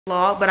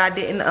vlog, but I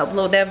didn't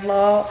upload that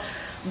vlog.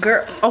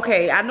 Girl,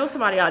 okay, I know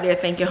somebody out there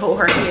thinking hold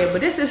her head,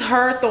 but this is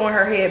her throwing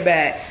her head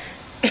back.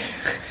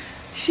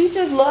 She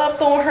just love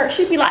throwing her,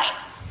 she be like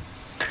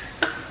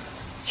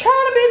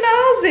trying to be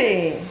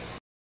nosy.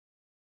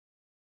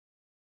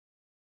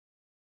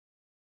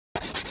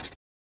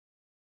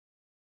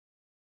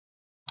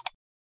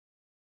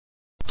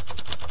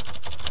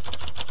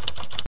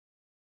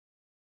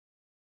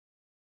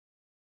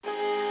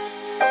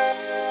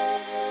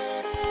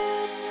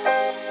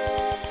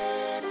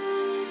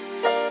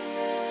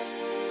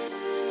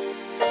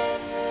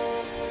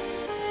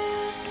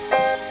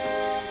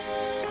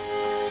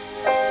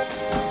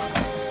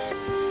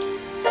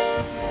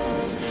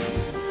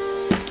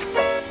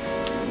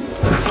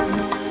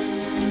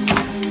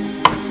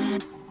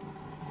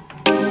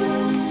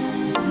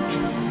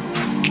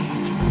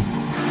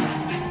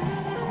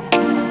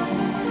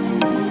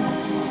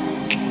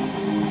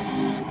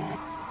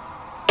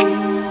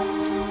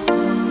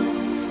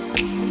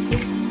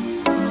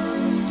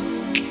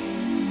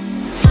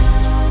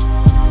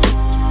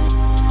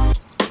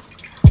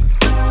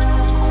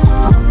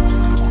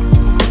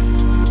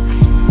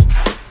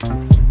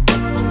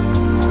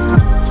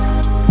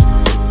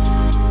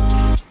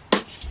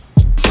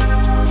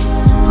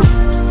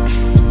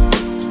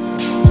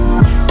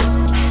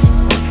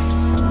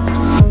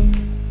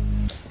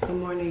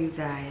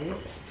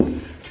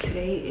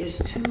 Today is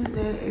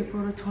Tuesday,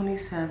 April the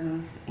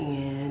 27th,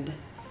 and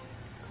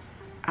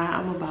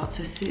I'm about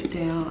to sit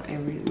down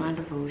and read my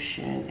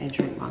devotion and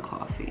drink my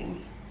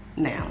coffee.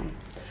 Now,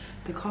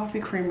 the coffee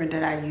creamer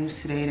that I used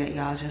today that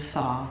y'all just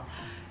saw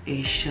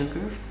is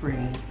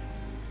sugar-free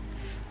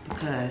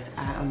because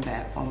I am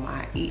back on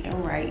my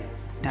eating right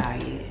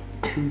diet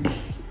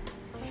today,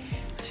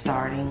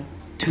 starting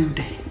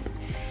today.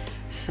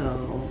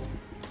 So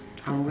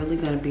I'm really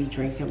gonna be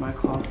drinking my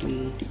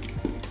coffee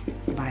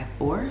by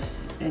force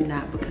and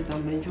not because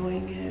I'm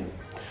enjoying it.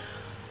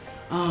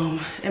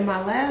 In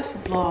my last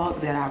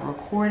vlog that I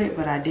recorded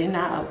but I did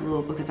not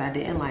upload because I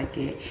didn't like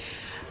it,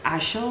 I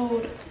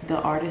showed the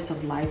Artist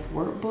of Life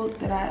workbook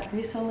that I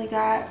recently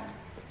got.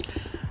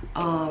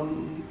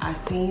 I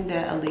seen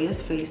that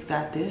Aaliyah's Face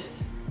got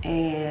this,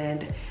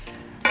 and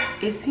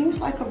it seems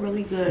like a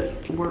really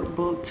good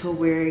workbook to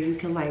where you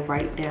can like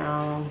write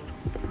down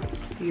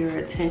your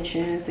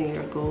intentions and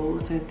your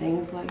goals and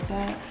things like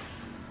that.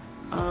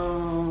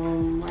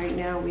 Right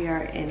now we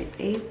are in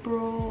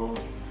April,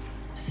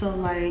 so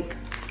like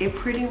it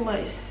pretty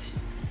much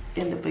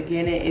in the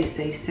beginning it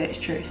says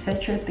set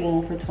your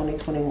theme for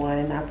 2021,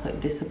 and I put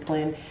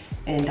discipline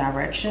and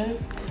direction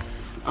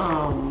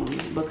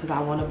because I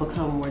want to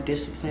become more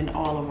disciplined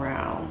all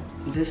around.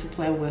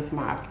 Discipline with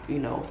my, you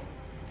know,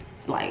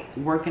 like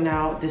working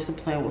out,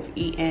 discipline with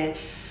eating,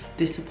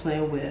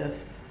 discipline with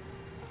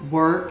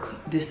work,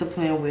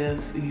 discipline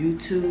with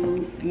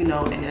YouTube, you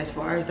know. And as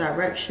far as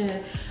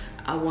direction,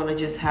 I want to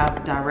just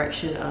have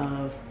direction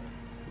of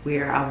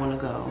where I want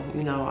to go,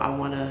 you know. I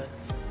want to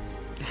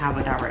have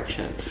a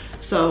direction.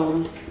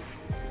 So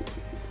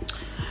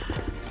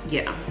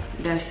yeah,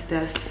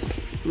 that's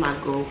my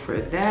goal for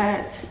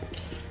that.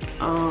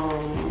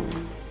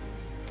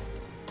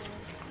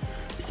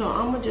 So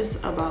I'm just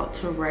about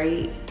to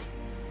write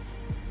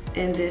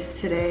in this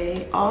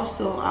today.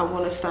 Also, I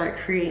want to start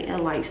creating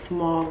like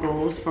small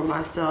goals for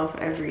myself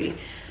every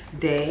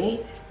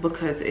day,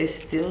 because it's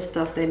still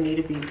stuff that need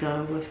to be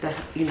done with the,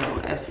 you know,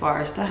 as far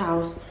as the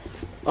house.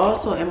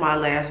 Also, in my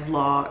last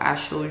vlog I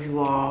showed you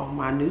all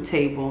my new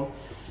table,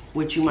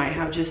 which you might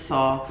have just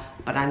saw,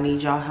 but I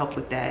need y'all help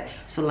with that.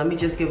 So let me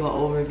just give an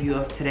overview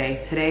of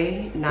today.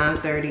 Today,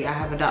 9:30, I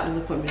have a doctor's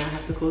appointment I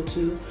have to go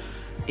to,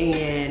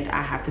 and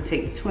I have to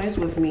take the twins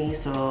with me,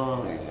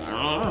 so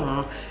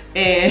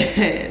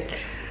and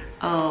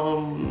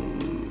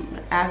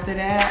after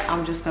that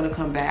I'm just gonna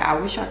come back. I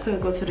wish I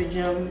could go to the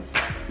gym,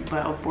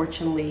 but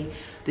unfortunately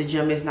the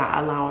gym is not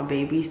allowing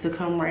babies to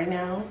come right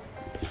now,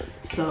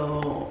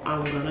 so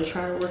I'm gonna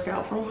try to work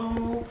out from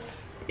home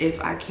if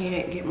I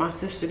can't get my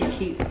sister to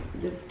keep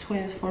the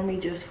twins for me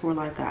just for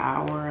like an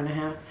hour and a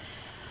half,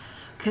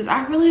 because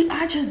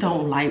I just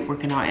don't like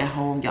working out at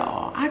home,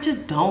 y'all. I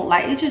just don't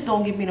like it. Just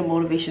don't give me the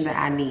motivation that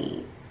I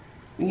need,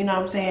 you know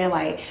what I'm saying?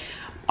 Like,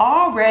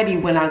 already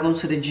when I go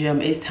to the gym,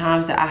 it's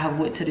times that I have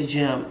went to the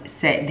gym,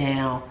 sat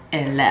down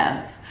and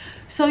left.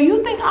 So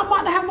you think I'm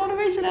about to have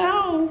motivation at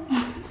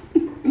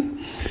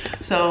home?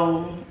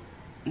 So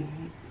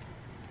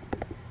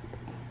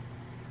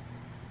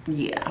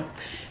yeah.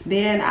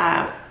 Then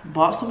I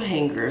bought some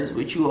hangers,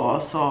 which you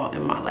all saw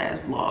in my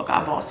last vlog.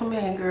 I bought some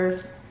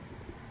hangers.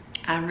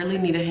 I really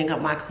need to hang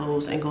up my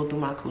clothes and go through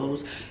my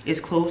clothes. It's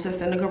clothes that's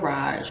in the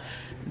garage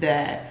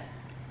that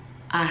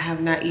I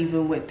have not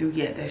even went through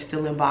yet, that's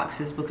still in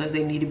boxes because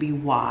they need to be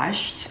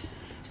washed.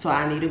 So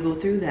I need to go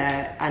through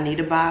that. I need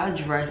to buy a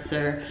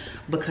dresser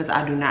because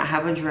I do not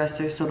have a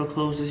dresser, so the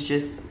clothes is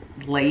just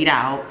laid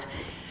out.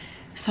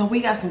 So we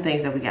got some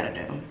things that we gotta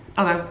do.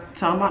 Okay,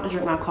 so I'm about to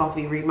drink my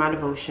coffee, read my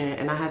devotion,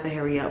 and I have to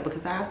hurry up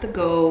because I have to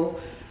go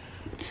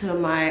to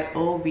my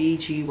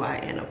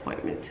OBGYN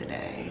appointment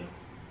today.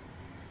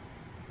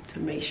 to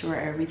make sure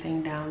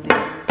everything down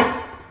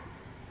there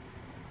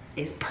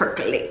is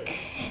percolating.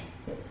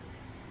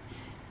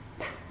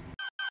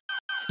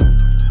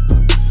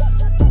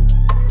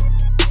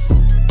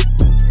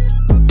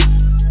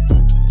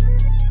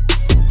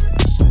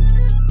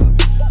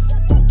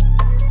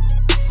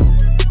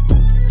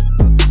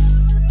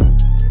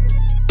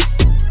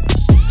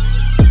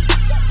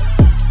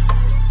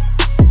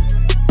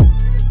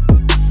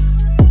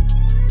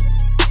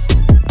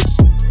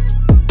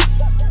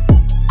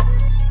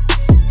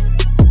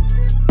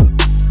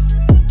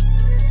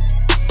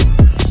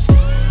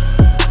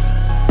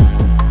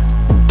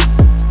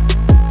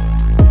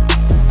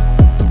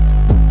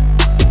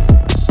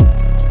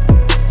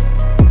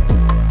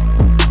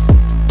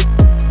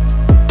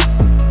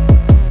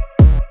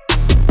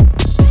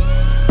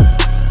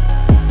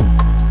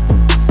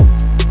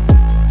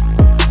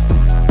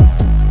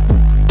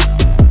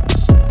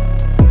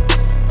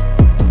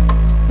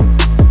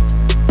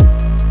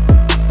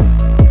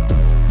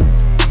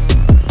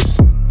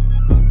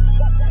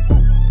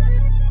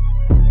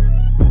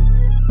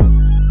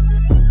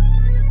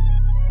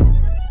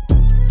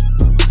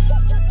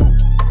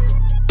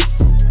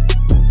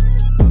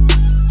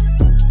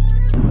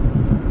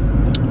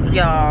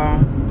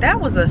 Y'all,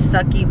 that was a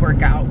sucky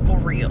workout for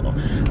real.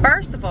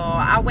 First of all,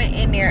 I went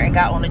in there and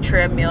got on the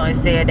treadmill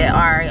and said that, all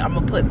right, I'm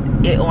gonna put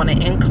it on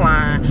an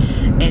incline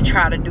and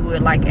try to do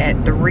it like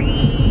at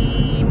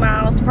 3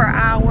 miles per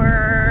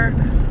hour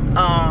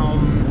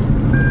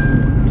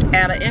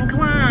at an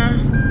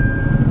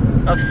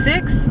incline of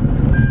 6.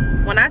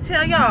 When I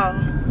tell y'all,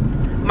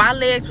 my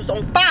legs was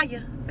on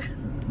fire.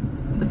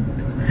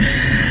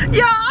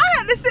 Y'all, I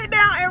had to sit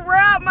down and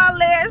rub my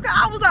legs.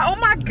 I was like, oh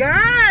my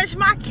gosh,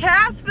 my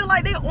calves feel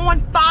like they're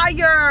on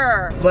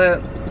fire.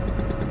 But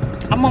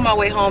I'm on my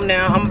way home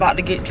now. I'm about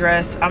to get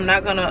dressed. I'm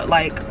not gonna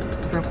like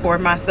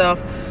record myself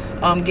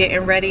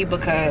getting ready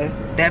because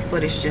that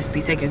footage just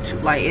be taking too,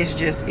 like, it's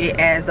just, it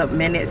adds up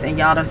minutes, and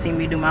y'all done seen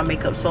me do my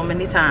makeup so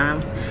many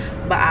times.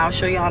 But I'll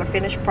show y'all the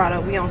finished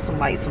product. We on some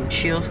like some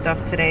chill stuff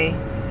today.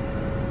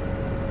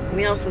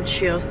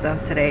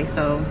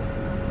 So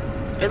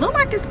it look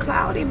like it's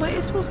cloudy, but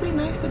it's supposed to be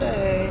nice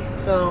today.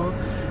 So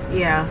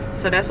yeah,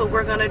 so that's what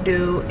we're gonna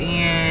do,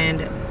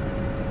 and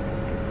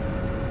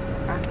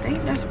I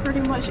think that's pretty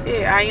much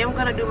it. I am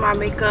gonna do my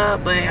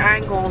makeup, but I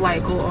ain't gonna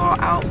like go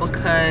all out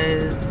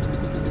because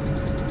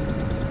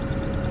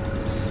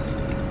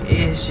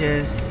it's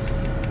just,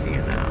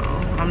 you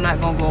know, I'm not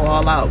gonna go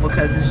all out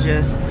because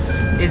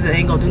it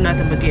ain't gonna do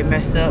nothing but get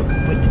messed up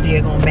with the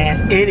daggone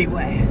mask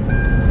anyway.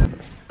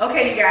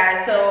 Okay, you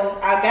guys, so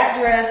I got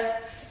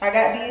dressed. I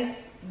got these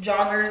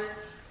joggers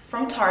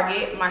from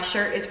Target. My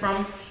shirt is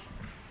from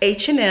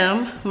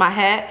H&M. My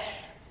hat,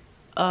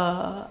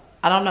 I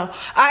don't know.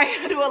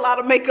 I do a lot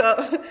of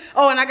makeup.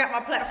 Oh, and I got my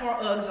platform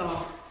Uggs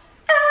on.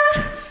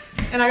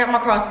 And I got my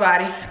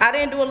crossbody. I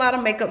didn't do a lot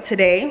of makeup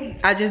today.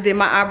 I just did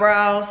my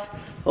eyebrows.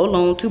 Hold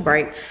on, too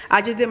bright.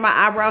 I just did my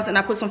eyebrows and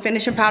I put some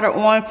finishing powder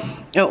on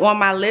and on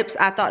my lips.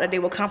 I thought that they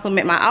would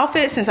complement my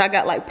outfit since I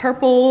got like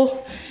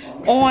purple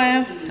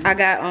on.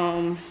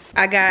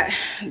 I got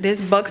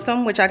this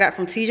Buxom, which I got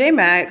from TJ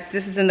Maxx.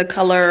 This is in the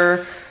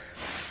color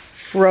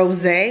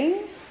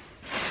Frosé.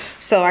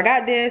 So I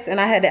got this, and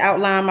I had to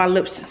outline my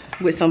lips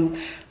with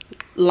some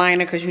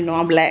liner because you know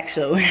I'm black,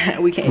 so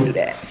we can't do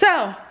that.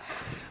 So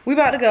we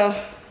about to go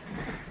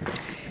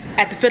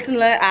at the 5th and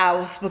 11th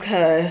hours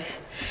because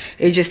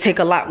it just take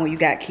a lot when you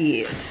got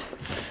kids.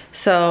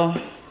 So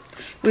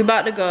we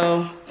about to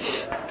go.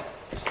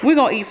 We're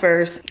gonna eat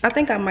first. I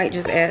think I might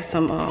just add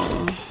some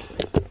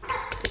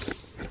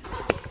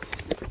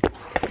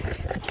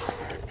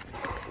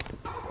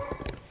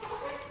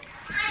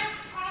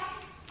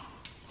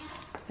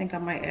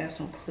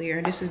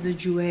clear. This is the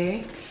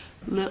Jouer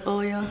lip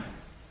oil.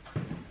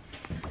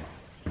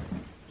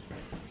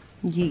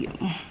 Yeah.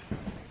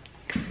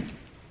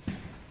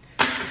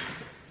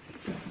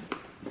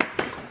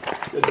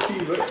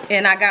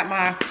 And I got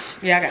my,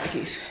 yeah, I got the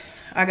keys.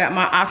 I got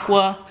my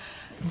Aqua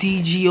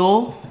di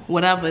Gio,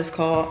 whatever it's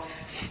called.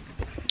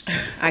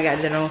 I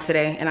got that on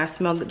today, and I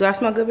smell good. Do I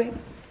smell good, babe?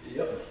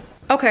 Yep.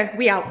 Okay,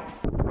 we out.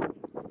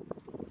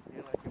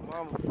 Yeah, like your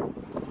mama.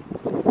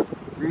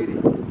 Greedy.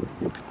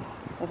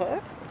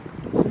 What?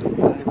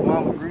 Like your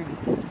mama greedy.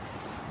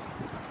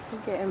 He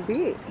getting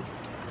big.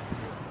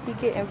 He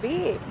getting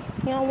big.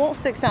 He don't want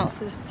 6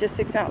 ounces, just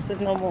 6 ounces,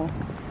 no more.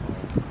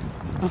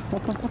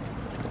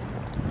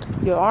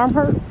 Your arm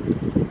hurt?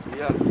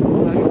 Yeah.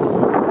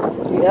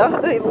 Yeah,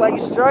 like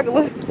you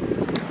struggling.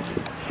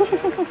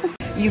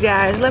 You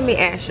guys, let me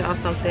ask y'all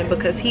something,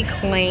 because he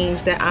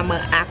claims that I'm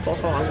an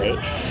alcoholic.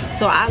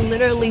 So I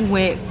literally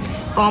went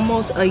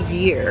almost a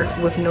year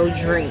with no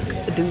drink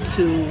due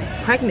to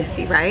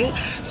pregnancy, right?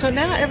 So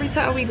now every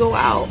time we go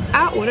out,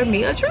 I order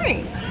me a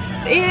drink.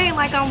 It ain't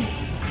like I'm,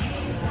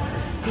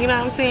 you know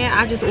what I'm saying?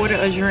 I just order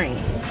a drink.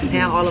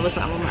 Now all of a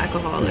sudden I'm an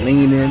alcoholic.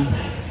 Leaning.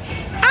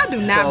 I do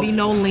not be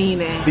no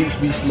leaning. Speech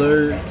be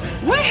slurred.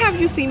 When have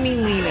you seen me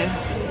leaning?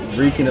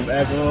 Reeking of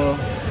alcohol.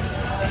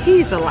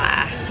 He's a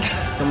lie.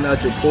 Coming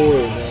out your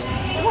pores,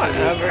 man.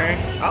 Whatever.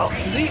 Oh,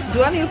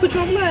 do I need to put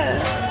you on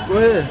blast? Go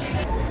ahead.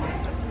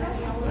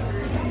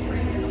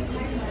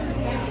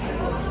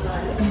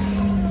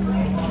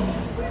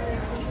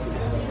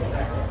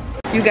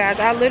 You guys,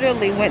 I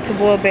literally went to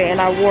Boy Bay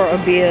and I wore a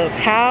bib.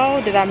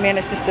 How did I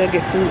manage to still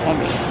get food on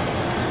me?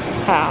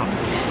 How?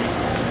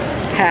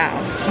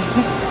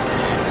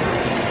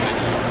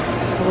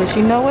 But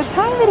you know what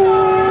time it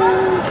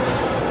is.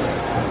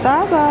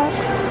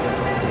 Starbucks.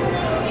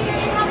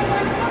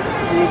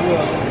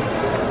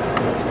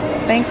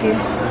 Thank you.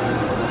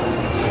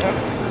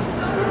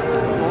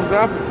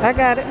 I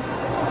got it.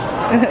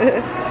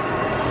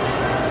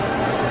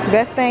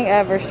 Best thing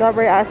ever.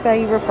 Strawberry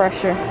acai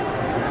refresher.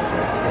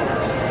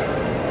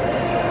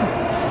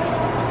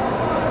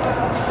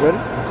 Ready?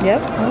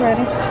 Yep, I'm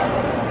ready.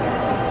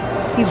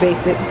 You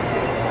basic.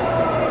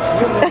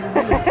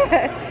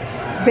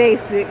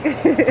 Basic.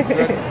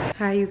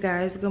 Hi you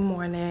guys, good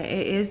morning.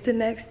 It is the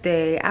next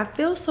day. I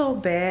feel so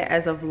bad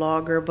as a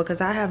vlogger because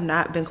I have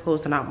not been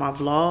closing out my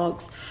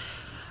vlogs.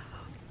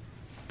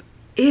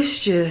 It's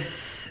just,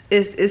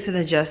 it's an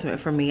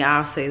adjustment for me,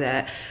 I'll say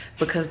that.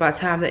 Because by the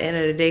time the end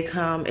of the day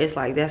come, it's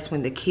like that's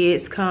when the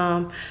kids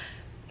come.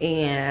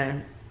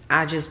 And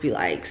I just be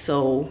like,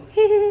 so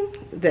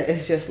that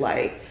it's just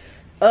like,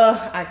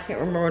 I can't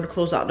remember to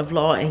close out the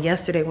vlog. And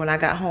yesterday when I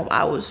got home,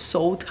 I was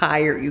so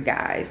tired, you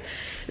guys,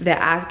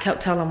 that I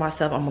kept telling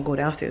myself I'm gonna go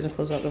downstairs and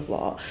close out the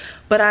vlog,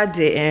 but I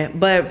didn't.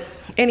 But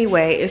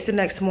anyway, it's the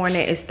next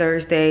morning. It's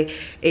Thursday,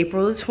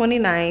 April the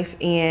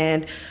 29th,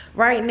 and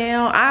right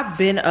now I've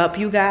been up,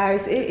 you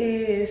guys. It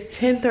is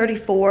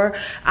 10:34.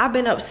 I've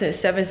been up since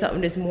 7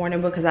 something this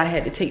morning because I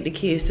had to take the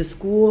kids to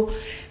school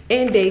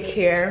and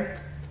daycare.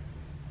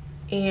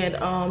 And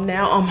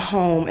now I'm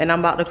home and I'm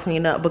about to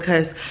clean up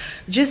because,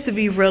 just to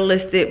be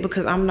realistic,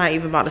 because I'm not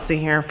even about to sit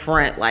here in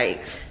front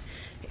like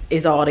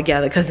it's all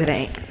together, because it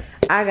ain't.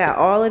 I got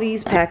all of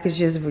these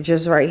packages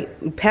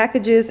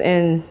packages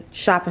and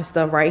shopping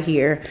stuff right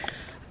here.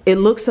 It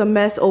looks a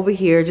mess over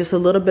here, just a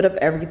little bit of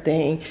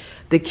everything.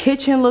 The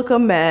kitchen look a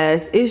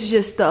mess. It's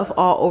just stuff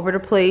all over the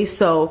place.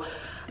 So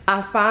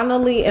I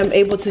finally am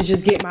able to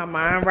just get my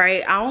mind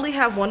right. I only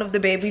have one of the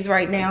babies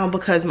right now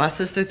because my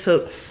sister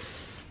took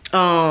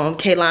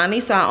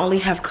Kaylani, so I only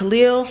have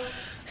Khalil.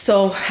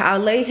 So I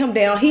laid him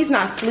down. He's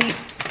not asleep,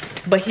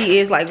 but he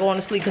is like going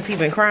to sleep because he's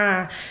been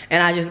crying,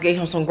 and I just gave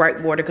him some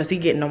gripe water because he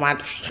getting on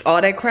my, all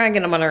that crying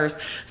getting on my nerves.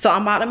 So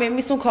I'm about to make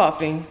me some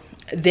coffee,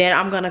 then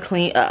I'm gonna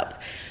clean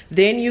up.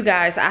 Then you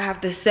guys, I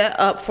have to set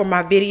up for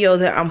my video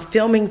that I'm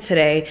filming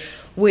today,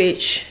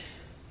 which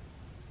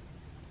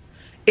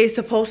is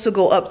supposed to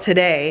go up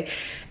today.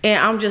 And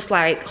I'm just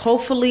like,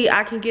 hopefully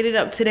I can get it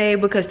up today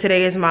because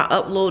today is my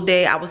upload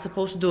day. I was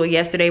supposed to do it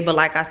yesterday, but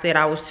like I said,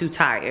 I was too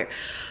tired.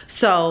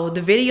 So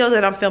the video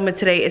that I'm filming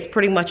today is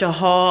pretty much a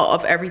haul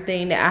of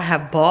everything that I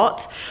have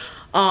bought.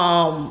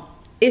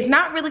 It's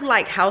not really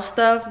like house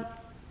stuff.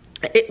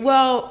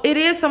 Well, it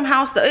is some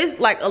house stuff. It's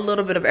like a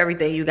little bit of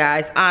everything, you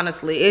guys.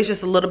 Honestly, it's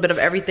just a little bit of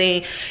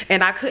everything.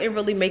 And I couldn't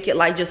really make it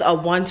like just a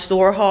one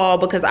store haul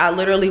because I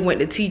literally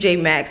went to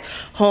TJ Maxx,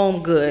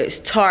 Home Goods,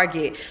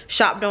 Target,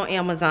 shopped on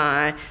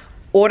Amazon,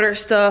 ordered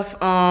stuff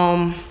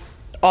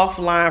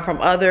offline from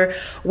other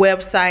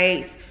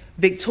websites,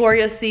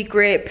 Victoria's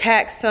Secret,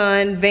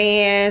 PacSun,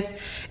 Vans.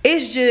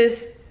 It's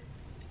just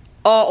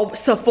all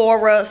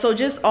Sephora, so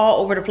just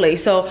all over the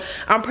place. So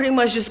I'm pretty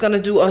much just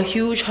gonna do a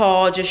huge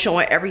haul, just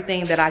showing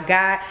everything that I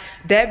got.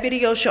 That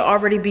video should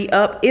already be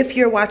up if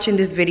you're watching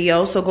this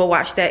video, so go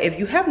watch that if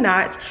you have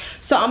not.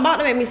 So I'm about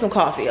to make me some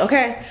coffee,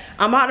 okay?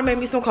 I'm about to make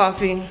me some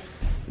coffee,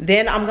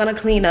 then I'm gonna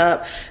clean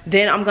up,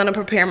 then I'm gonna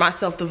prepare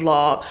myself to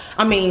vlog.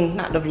 I mean,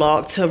 not the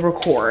vlog, to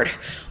record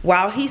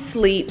while he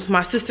sleep.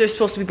 My sister is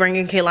supposed to be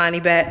bringing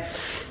Kaylani back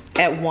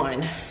at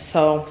 1.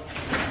 So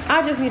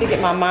I just need to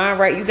get my mind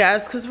right, you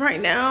guys, because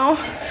right now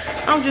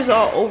I'm just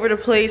all over the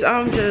place.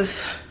 I'm just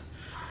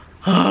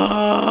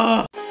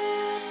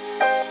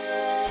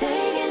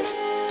taking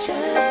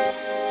just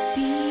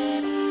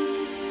be.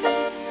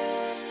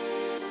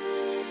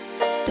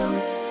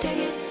 Don't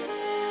take it.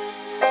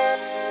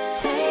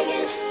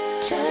 Taking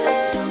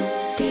just don't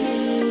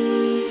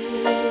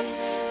be.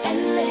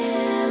 And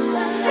live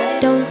my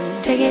life.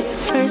 Don't take it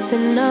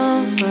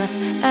personal.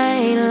 I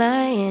ain't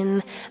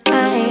lying.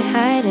 I ain't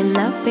hiding,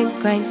 I've been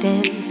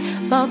grinding,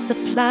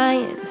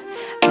 multiplying.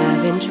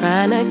 I've been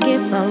trying to get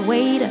my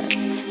weight up,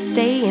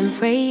 staying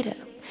prayed up,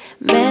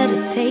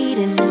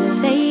 meditating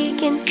and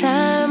taking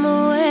time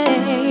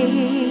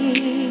away.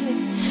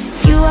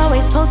 You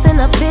always posting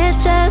up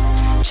pictures,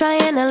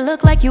 trying to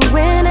look like you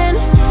winning.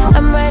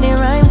 I'm writing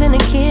rhymes in the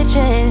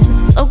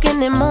kitchen,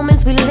 soaking in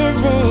moments we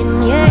live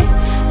in,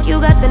 yeah. You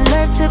got the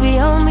nerve to be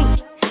on me,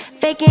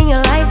 faking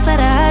your life for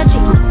the IG.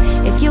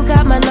 If you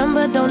got my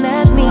number, don't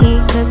add me,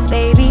 cause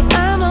baby,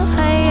 I'm on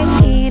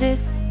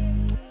hiatus.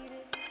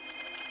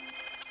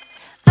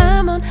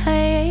 I'm on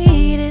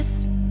hiatus.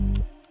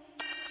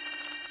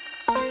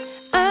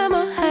 I'm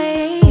on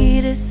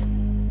hiatus.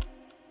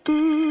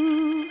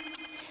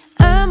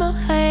 I'm on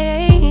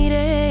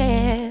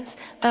hiatus.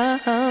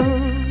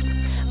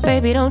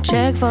 Baby, Baby, don't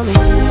check for me.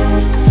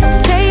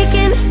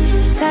 Taking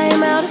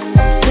time out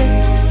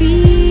to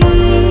be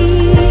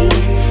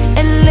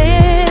and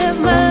live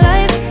my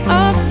life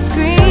off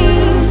screen.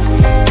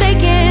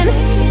 Taking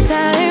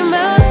time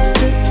out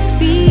to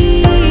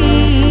be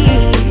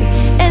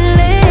and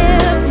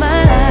live my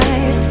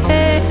life.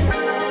 Hey.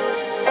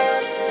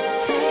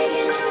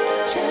 Taking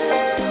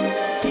just don't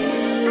be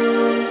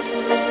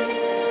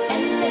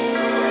and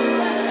live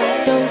my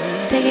life.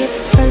 Don't take it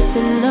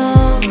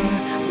personal.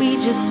 We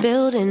just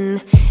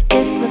building.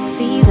 It's my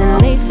season,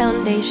 lay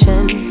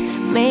foundation.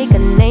 Make a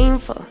name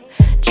for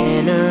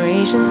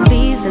generations,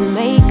 please, and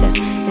make a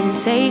and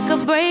take a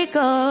break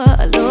or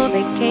a little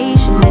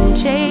vacation and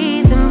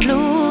chasing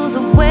blues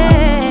away.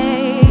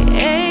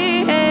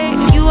 Hey, hey.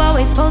 You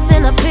always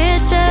posting up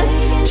pictures,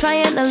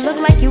 trying to look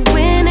like you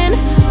winning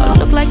or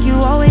look like you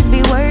always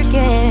be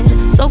working,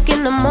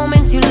 soaking the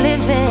moments you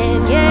live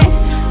in. Yeah,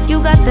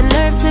 you got the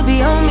nerve to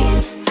be on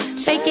me,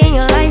 faking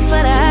your life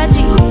for the IG.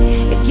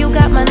 If you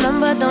got my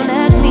number, don't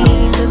add me,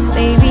 'cause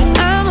baby,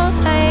 I'm on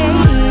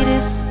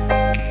hiatus.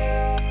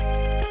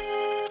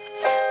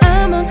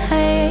 I'm on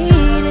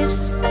hiatus.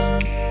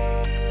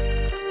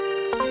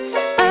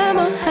 I'm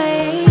on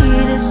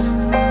hiatus.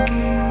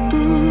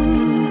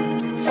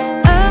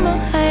 I'm on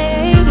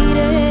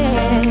hiatus.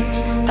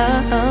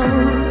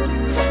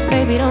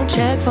 Baby, don't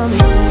check for me.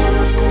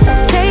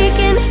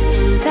 Taking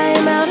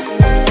time out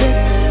to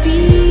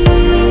be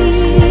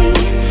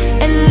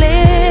and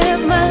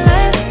live my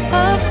life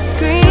off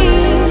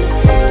screen.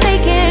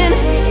 Taking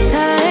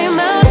time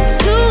out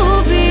to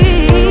be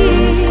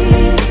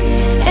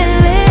and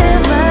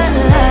live my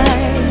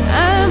life.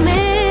 I'm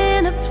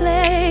in a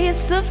place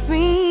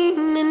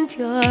serene and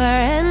pure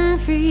and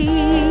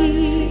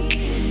free.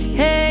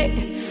 Hey,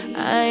 I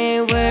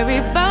ain't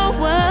worried about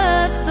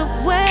what's the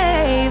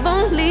wave,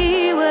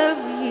 only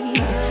worry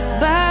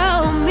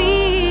about me.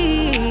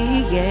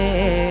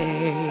 Yeah.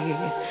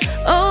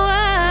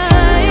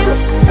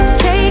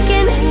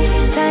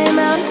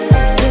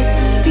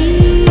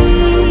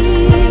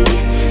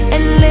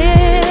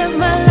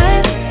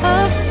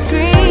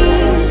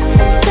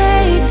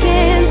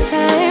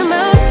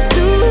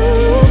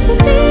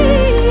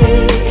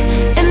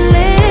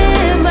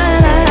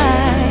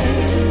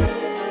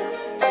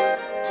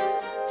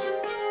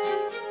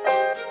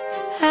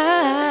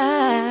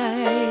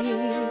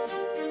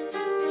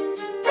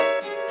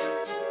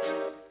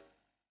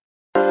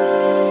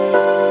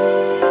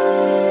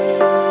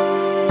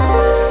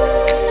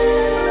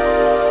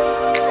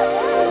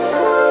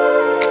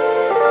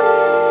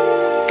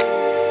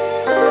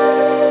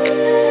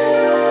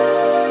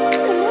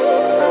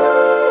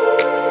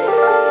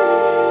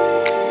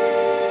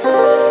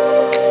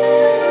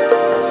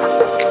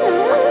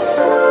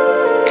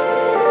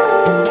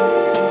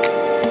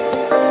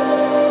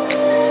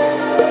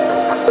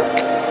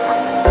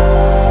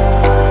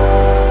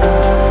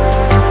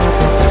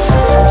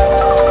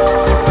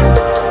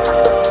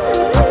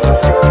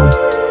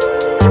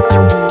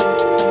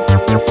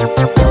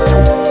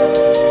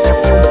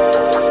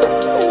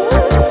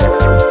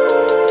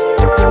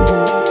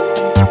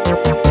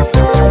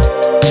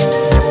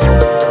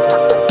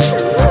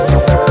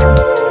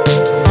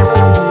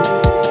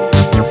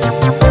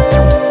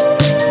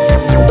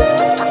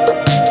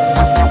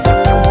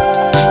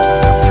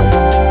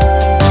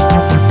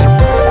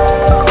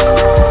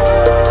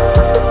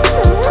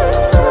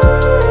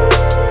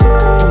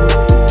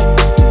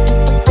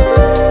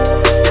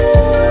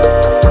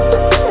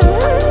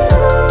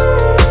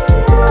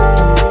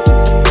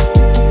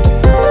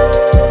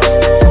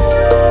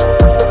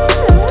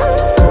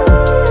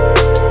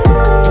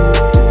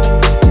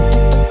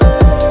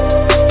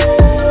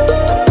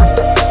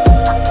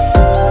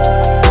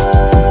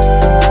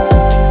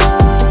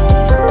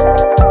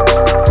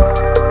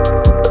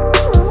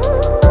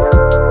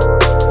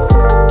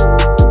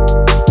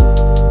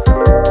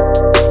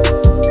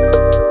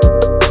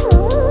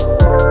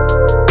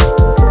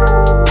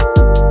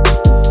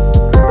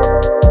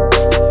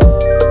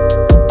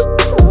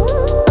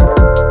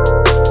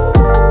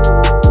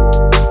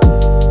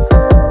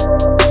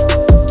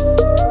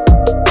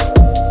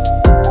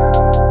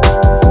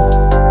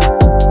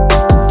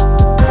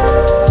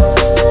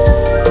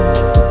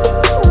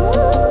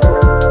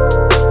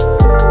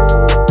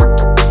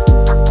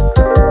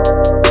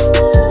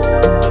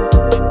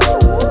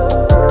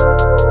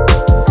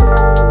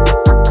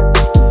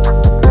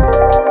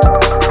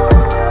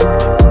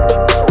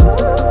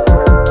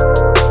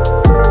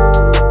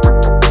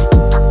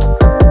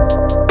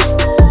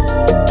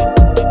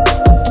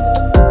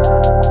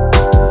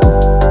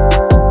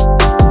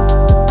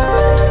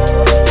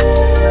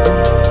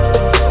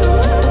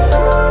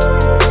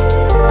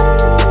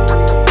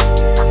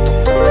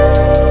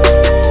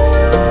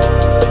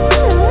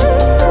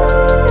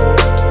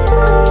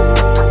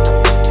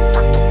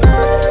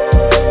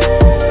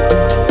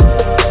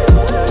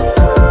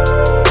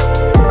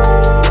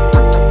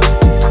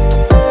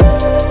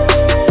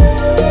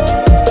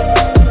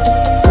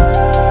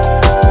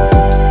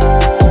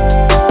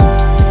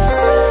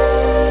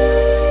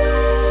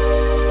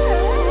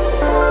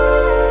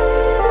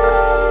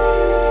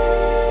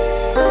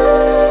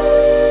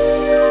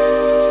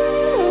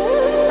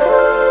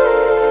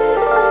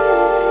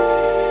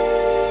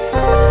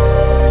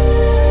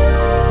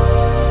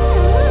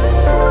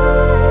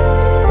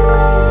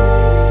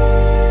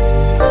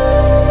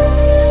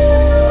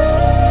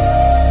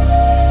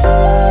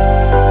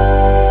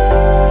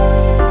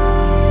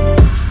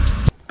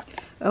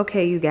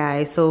 Okay, you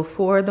guys, so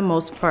for the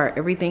most part,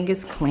 everything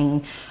is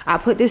clean. I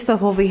put this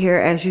stuff over here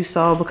as you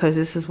saw because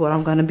this is what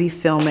I'm gonna be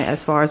filming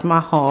as far as my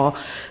haul.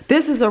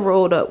 This is a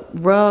rolled up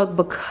rug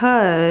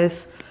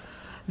because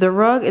the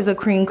rug is a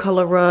cream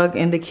color rug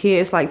and the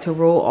kids like to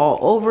roll all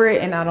over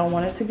it, and I don't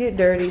want it to get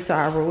dirty, so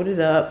I rolled it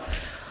up.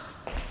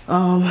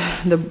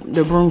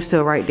 The broom's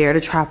still right there,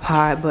 the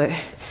tripod, but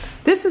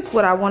this is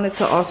what I wanted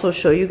to also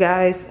show you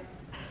guys.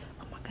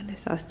 Oh my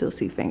goodness, I still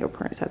see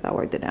fingerprints after I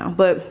worked it down.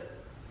 But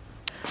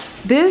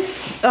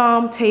this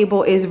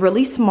table is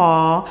really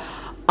small.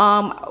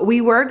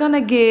 We were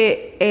gonna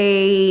get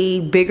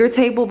a bigger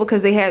table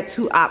because they had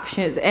two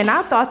options, and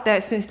I thought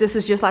that since this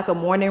is just like a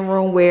morning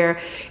room where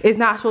it's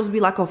not supposed to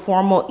be like a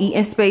formal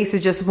eating space,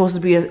 it's just supposed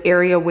to be an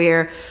area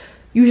where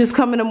you just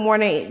come in the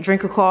morning,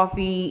 drink a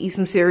coffee, eat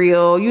some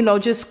cereal, you know,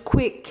 just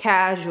quick,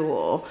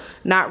 casual,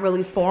 not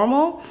really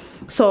formal.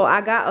 So I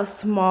got a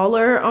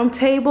smaller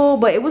table,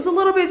 but it was a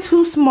little bit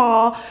too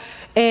small.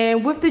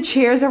 And with the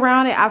chairs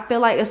around it, I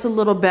feel like it's a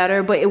little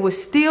better, but it was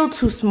still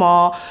too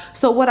small.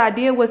 So what I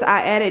did was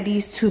I added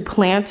these two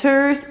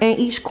planters in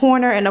each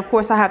corner, and of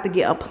course I have to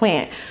get a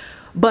plant.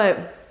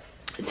 But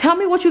tell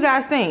me what you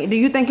guys think. Do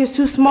you think it's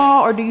too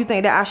small, or do you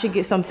think that I should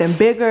get something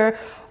bigger,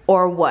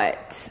 or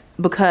what?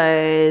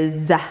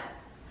 Because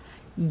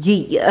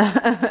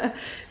yeah.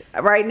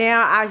 right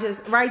now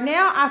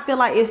I feel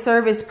like it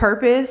serves its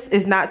purpose.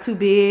 It's not too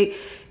big.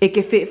 It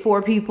can fit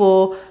 4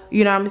 people,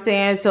 you know what I'm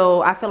saying?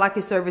 So I feel like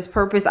it serves its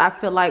purpose. I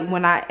feel like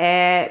when I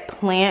add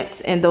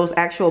plants and those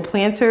actual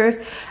planters,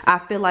 I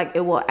feel like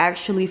it will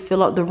actually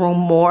fill up the room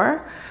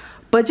more.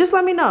 But just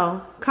let me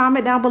know.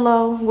 Comment down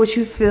below what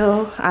you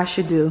feel I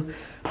should do.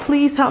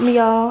 Please help me,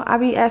 y'all. I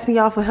be asking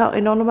y'all for help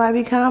and don't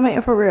nobody be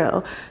commenting for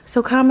real.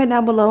 So comment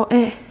down below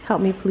and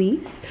help me,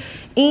 please.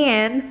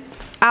 And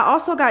I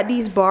also got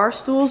these bar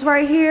stools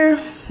right here.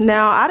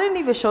 Now, I didn't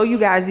even show you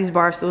guys these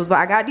bar stools, but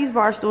I got these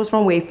bar stools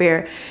from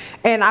Wayfair,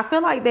 and I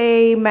feel like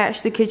they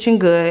match the kitchen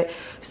good.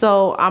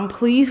 So I'm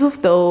pleased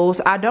with those.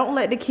 I don't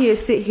let the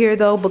kids sit here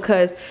though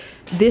because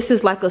this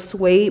is like a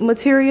suede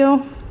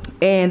material,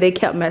 and they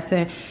kept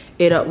messing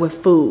it up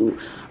with food.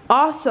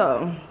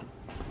 Also,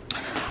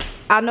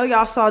 I know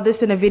y'all saw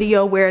this in a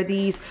video where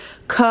these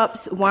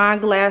cups, wine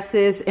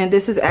glasses, and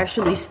this is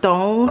actually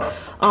stone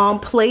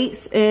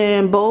plates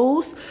and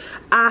bowls.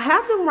 I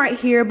have them right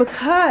here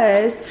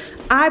because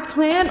I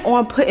plan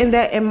on putting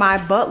that in my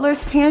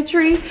butler's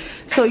pantry.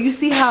 So you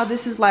see how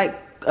this is like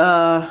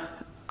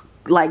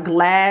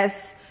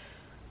glass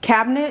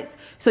cabinets,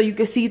 so you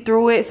can see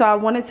through it. So I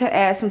wanted to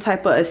add some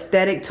type of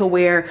aesthetic to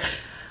where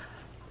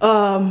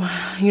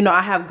you know,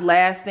 I have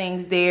glass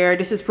things there.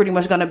 This is pretty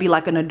much gonna be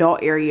like an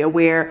adult area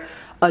where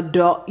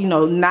adult, you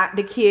know, not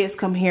the kids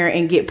come here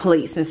and get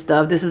plates and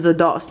stuff. This is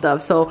adult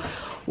stuff. So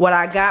what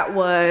I got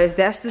was,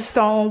 that's the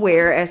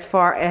stoneware as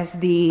far as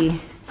the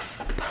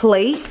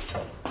plates,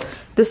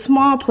 the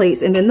small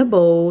plates, and then the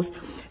bowls.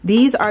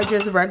 These are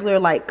just regular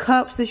like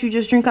cups that you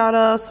just drink out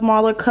of,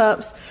 smaller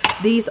cups.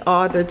 These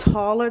are the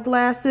taller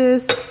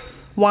glasses,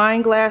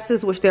 wine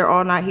glasses, which they're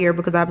all not here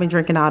because I've been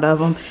drinking out of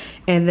them.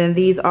 And then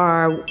these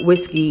are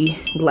whiskey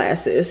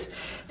glasses.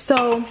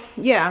 So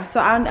yeah, so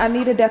I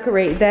need to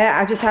decorate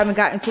that. I just haven't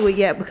gotten to it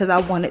yet because I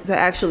wanted to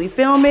actually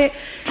film it.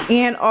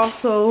 And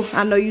also,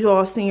 I know you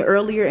all seen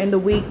earlier in the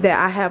week that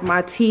I have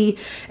my tea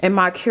and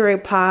my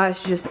Keurig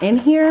pods just in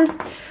here.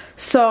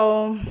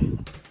 So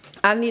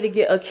I need to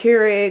get a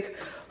Keurig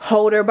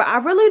holder, but I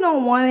really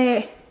don't want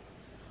it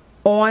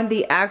on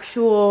the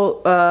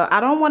actual I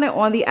don't want it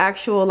on the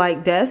actual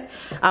like desk.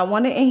 I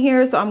want it in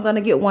here, so I'm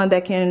gonna get one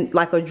that can,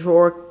 like a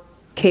drawer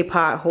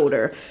K-pot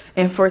holder,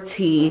 and for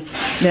tea.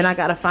 Then I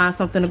gotta find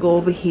something to go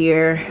over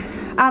here.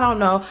 I don't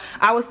know.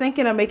 I was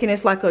thinking of making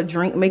this like a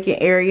drink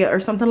making area or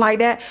something like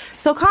that.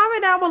 So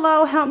comment down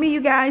below. Help me, you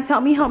guys.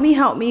 Help me, help me,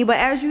 help me. But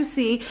as you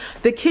see,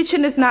 the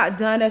kitchen is not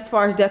done as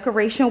far as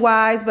decoration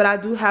wise, but I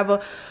do have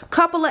a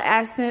couple of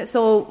accents.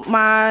 So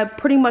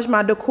pretty much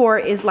my decor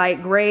is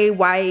like gray,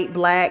 white,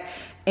 black,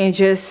 and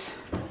just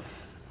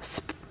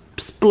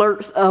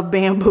splurts of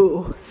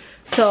bamboo.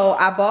 So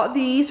I bought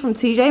these from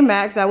TJ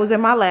Maxx. That was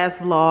in my last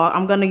vlog.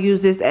 I'm gonna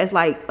use this as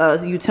like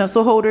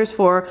utensil holders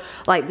for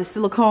like the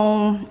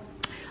silicone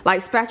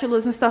like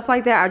spatulas and stuff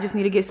like that. I just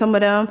need to get some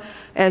of them.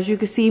 As you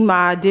can see,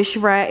 my dish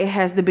rack, it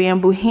has the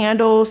bamboo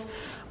handles.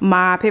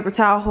 My paper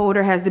towel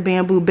holder has the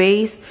bamboo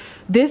base.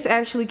 This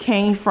actually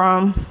came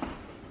from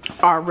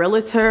our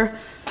realtor.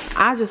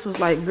 I just was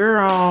like,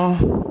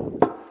 girl,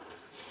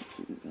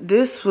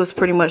 this was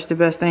pretty much the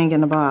best thing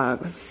in the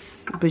box.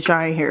 But y'all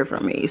ain't hear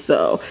from me.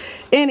 So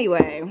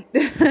anyway,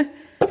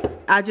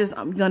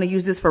 I'm gonna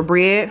use this for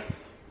bread.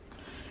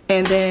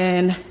 And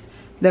then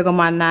there go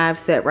my knife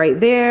set right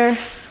there.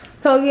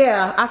 So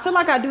yeah, I feel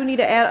like I do need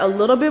to add a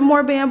little bit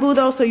more bamboo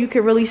though, so you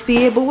can really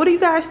see it. But what do you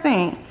guys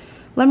think?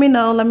 Let me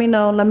know, let me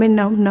know, let me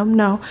know.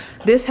 No.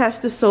 This has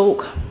to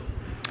soak,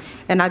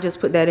 and I just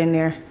put that in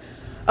there.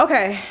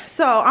 Okay,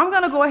 so I'm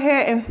gonna go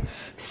ahead and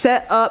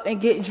set up and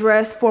get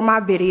dressed for my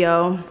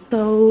video.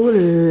 So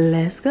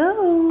let's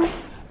go.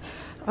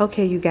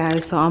 Okay, you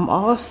guys, so I'm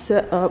all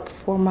set up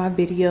for my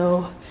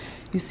video,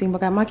 You see, I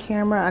got my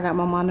camera, I got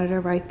my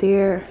monitor right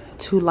there,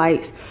 2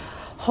 lights.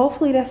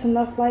 Hopefully that's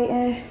enough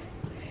lighting.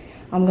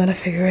 I'm gonna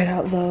figure it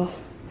out though.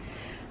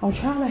 I'm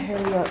trying to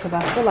hurry up because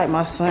I feel like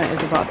my son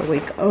is about to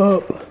wake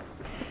up.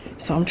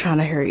 So I'm trying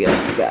to hurry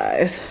up, you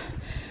guys.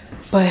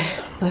 But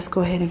let's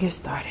go ahead and get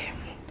started.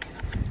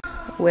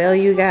 Well,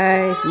 you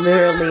guys,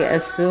 literally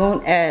as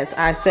soon as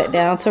I sat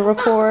down to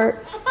record,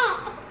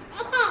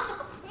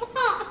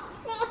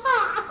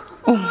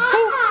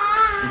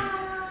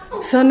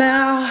 so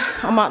now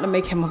I'm about to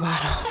make him a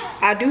bottle.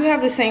 I do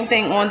have the same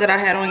thing on that I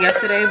had on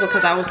yesterday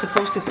because I was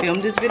supposed to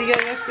film this video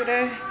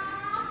yesterday.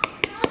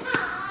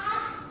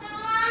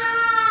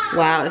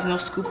 Wow, there's no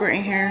scooper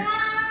in here.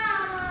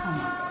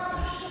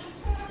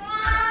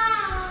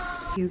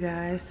 You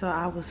guys, so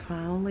I was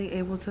finally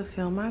able to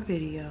film my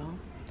video.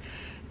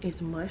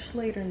 It's much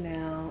later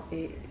now.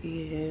 It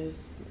is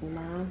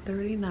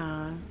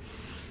 9:39,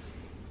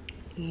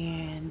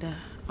 and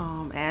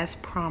as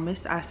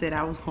promised, I said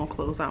I was gonna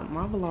close out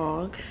my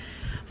vlog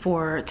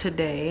for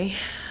today.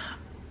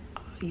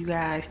 You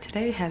guys,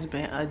 today has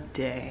been a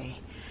day.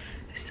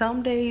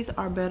 Some days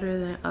are better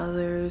than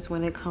others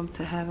when it comes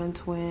to having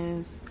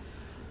twins,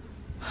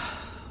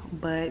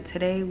 but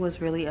today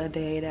was really a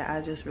day that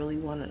I just really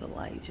wanted to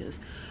like just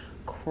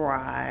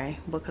cry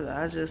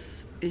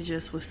because it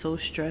just was so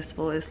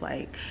stressful. It's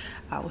like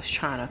I was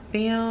trying to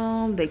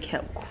film, they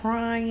kept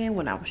crying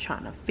when I was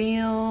trying to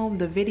film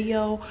the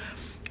video.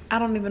 I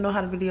don't even know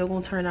how the video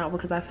gonna turn out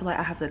because I feel like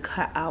I have to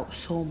cut out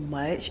so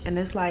much, and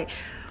it's like,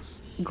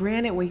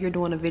 granted, when you're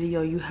doing a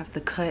video you have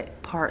to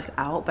cut parts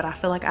out, but I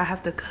feel like I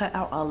have to cut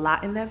out a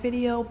lot in that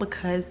video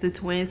because the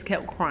twins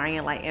kept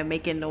crying like and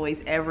making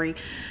noise every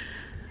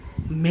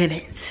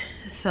minute.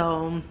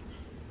 So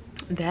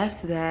that's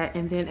that.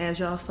 And then as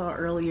y'all saw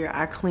earlier,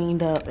 I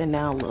cleaned up, and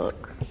now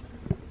look,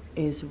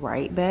 it's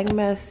right back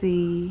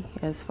messy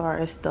as far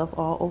as stuff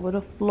all over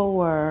the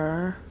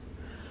floor,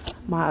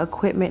 my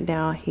equipment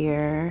down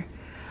here.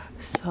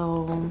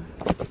 So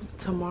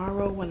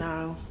tomorrow when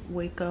I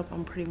wake up,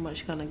 I'm pretty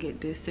much gonna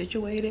get this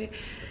situated.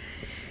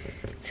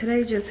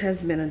 Today just has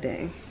been a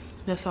day.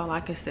 That's all I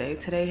can say.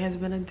 Today has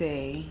been a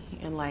day,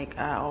 and like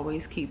I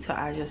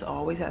just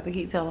always have to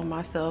keep telling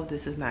myself,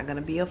 this is not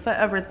gonna be a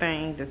forever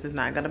thing. This is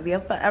not gonna be a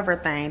forever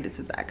thing. This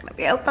is not gonna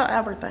be a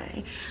forever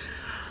thing.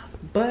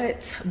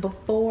 But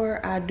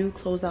before I do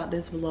close out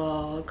this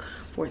vlog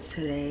for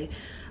today,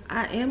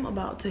 I am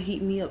about to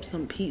heat me up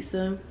some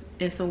pizza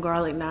and some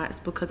garlic knots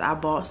because I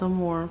bought some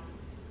more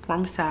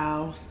from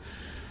Sal's,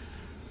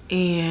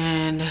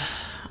 and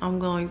I'm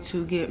going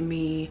to get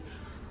me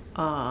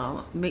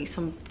make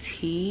some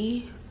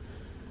tea.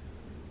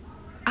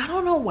 I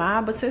don't know why,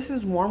 but since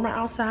it's warmer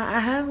outside, I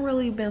haven't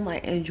really been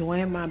like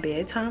enjoying my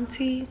bedtime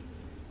tea.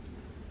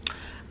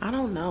 I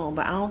don't know,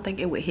 but I don't think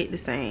it would hit the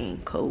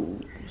same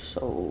cold.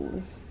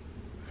 So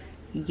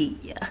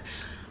yeah.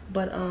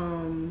 But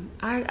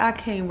I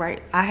came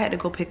right, I had to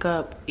go pick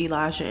up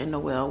Elijah and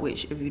Noelle,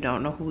 which if you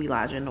don't know who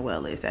Elijah and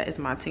Noelle is, that is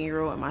my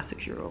 10-year-old and my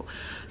 6-year-old.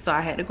 So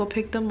I had to go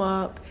pick them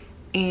up,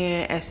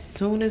 and as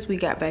soon as we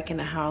got back in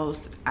the house,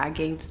 I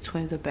gave the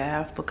twins a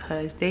bath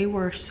because they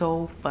were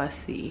so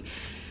fussy.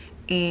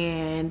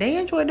 And they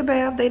enjoyed the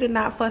bath. They did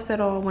not fuss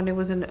at all when it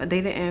was in,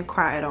 they didn't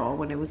cry at all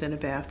when it was in the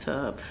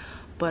bathtub.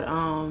 But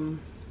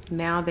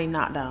now they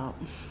knocked out.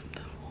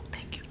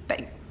 Thank you,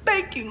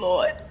 thank you,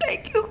 Lord,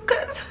 thank you,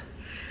 cause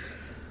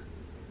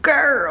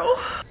girl,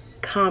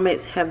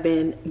 comments have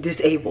been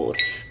disabled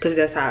because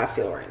that's how I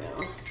feel right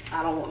now.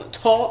 I don't want to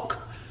talk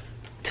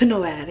to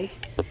nobody.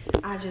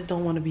 I just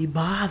don't want to be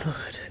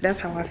bothered. That's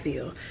how I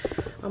feel.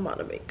 I'm about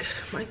to make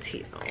my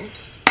tea now.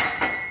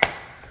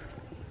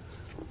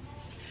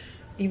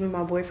 Even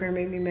my boyfriend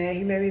made me mad.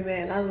 He made me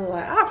mad, and I was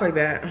like, I'll call you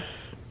back.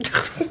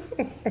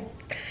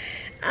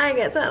 I ain't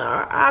got time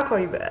to, I'll call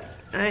you back.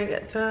 I ain't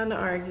got time to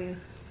argue,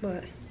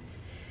 but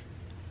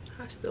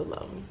I still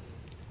love him.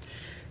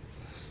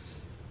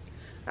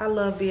 I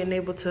love being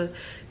able to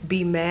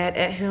be mad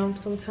at him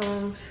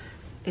sometimes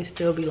and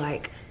still be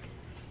like,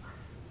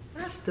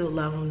 I still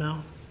love him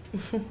though.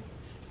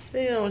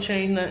 They don't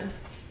change nothing.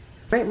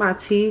 Make my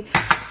tea,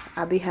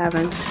 I be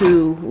having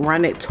to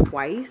run it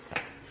twice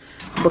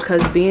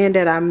because being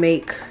that I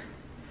make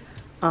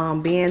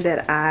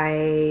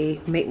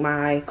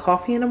my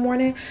coffee in the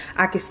morning,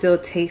 I can still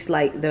taste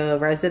like the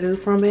residue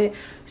from it.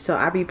 So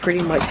I be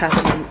pretty much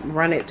having to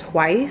run it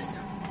twice.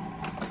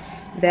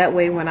 That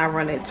way when I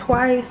run it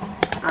twice,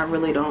 I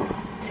really don't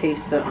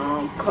taste the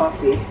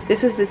coffee.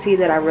 This is the tea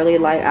that I really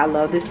like. I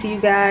love this tea,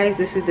 you guys.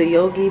 This is the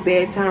Yogi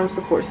Bedtime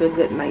Supports a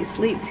Good Night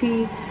Sleep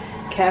Tea,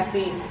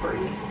 caffeine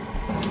free.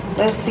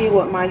 Let's see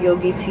what my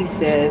Yogi tea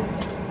says.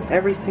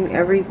 Every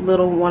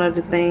little one of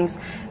the things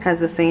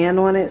has a saying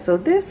on it. So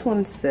this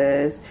one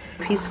says,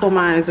 peaceful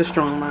mind is a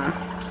strong mind.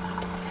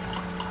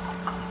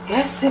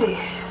 Yes, it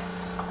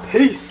is.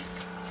 Peace.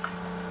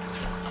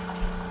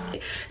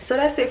 So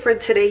that's it for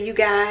today, you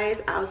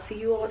guys. I'll see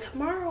you all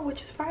tomorrow,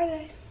 which is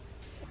Friday.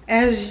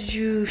 As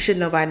you should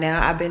know by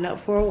now, I've been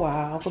up for a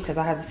while because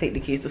I have to take the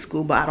kids to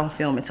school, but I don't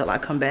film until I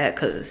come back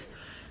because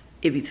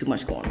it'd be too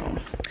much going on.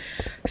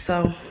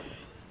 So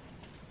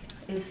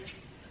It's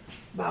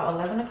about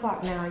 11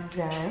 o'clock now, you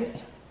guys.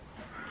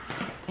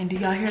 And do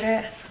y'all hear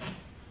that?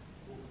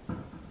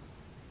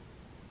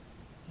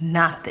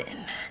 Nothing.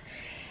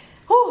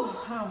 Whew,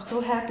 I'm so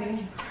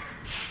happy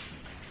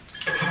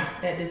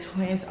that the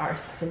twins are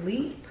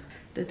asleep.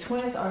 The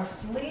twins are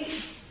asleep.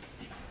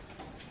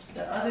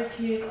 The other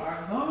kids are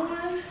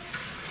gone.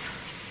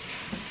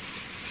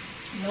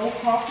 No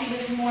coffee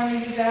this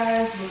morning, you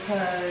guys,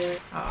 because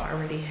I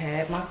already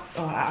had my,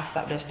 I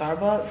stopped at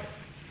Starbucks.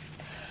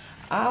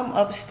 I'm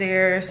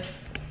upstairs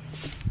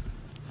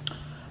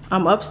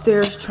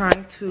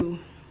trying to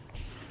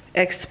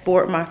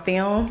export my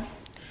film.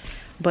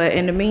 But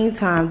in the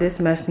meantime, this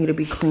mess need to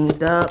be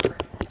cleaned up.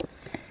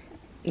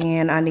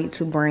 And I need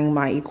to bring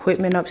my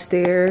equipment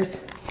upstairs.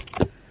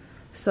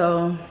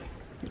 So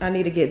I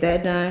need to get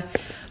that done.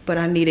 But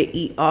I need to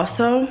eat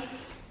also.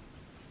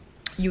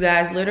 You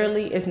guys,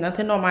 literally, it's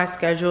nothing on my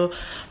schedule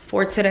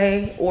for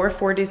today or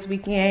for this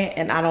weekend.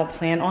 And I don't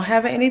plan on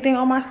having anything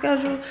on my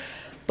schedule,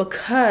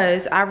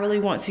 because I really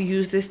want to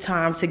use this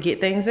time to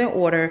get things in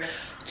order,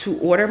 to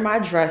order my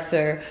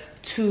dresser,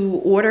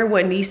 to order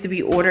what needs to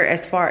be ordered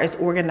as far as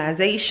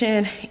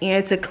organization,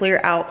 and to clear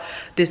out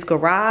this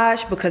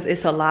garage, because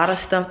it's a lot of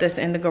stuff that's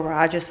in the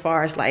garage as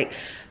far as like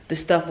the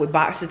stuff with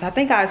boxes. I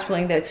think I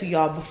explained that to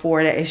y'all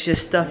before, that it's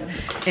just stuff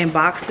in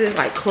boxes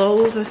like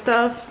clothes and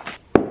stuff.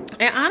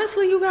 And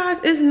honestly, you guys,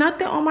 it's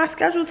nothing on my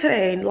schedule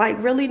today. Like,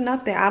 really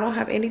nothing. I don't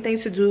have anything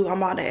to do.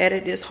 I'm about to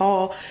edit this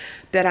haul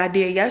that I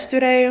did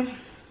yesterday.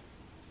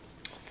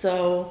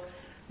 So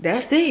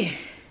that's it.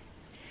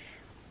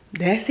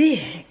 That's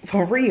it,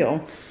 for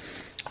real.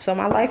 So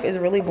my life is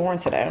really boring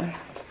today,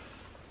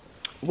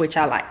 which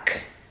I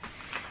like.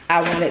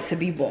 I want it to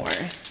be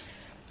boring.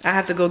 I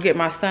have to go get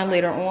my son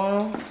later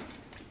on,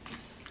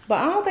 but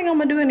I don't think I'm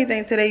gonna do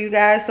anything today, you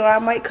guys. So I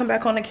might come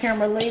back on the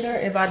camera later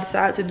if I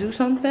decide to do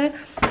something.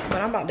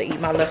 But I'm about to eat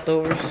my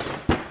leftovers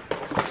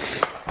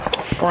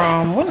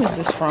from, when is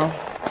this from?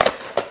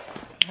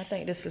 I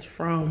think this is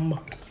from,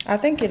 I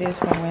think it is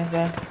from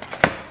Wednesday.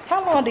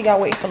 How long do y'all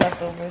wait for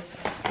leftovers?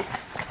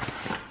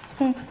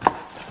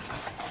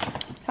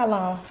 How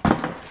long?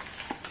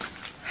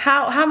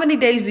 How many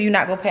days do you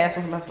not go past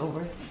with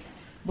leftovers?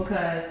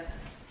 Because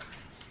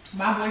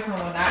my boyfriend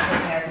will not go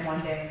past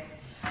 1 day.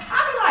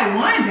 I be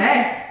like, 1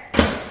 day?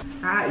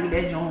 I'll eat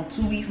that joint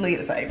 2 weeks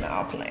later. It's like, no,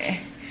 I'm playing.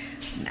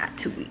 Not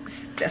 2 weeks.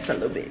 That's a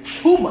little bit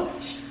too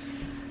much.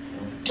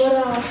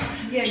 But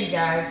yeah, you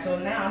guys. So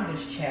now I'm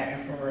just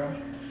chatting for real.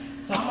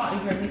 So I'm about to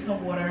drink me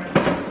some water.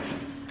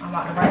 I'm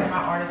about to write my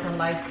Artist in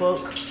Life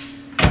book.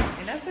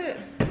 And that's it.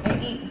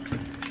 And eat.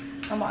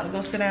 I'm about to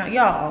go sit down.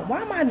 Y'all,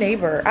 why my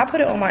neighbor, I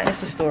put it on my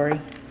Insta story.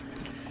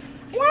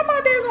 Why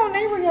my daggone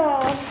neighbor,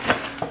 y'all,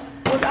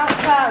 was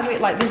outside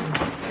with like this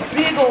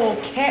big old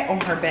cat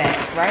on her back,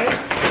 right?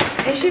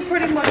 And she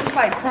pretty much was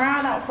like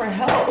crying out for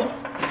help.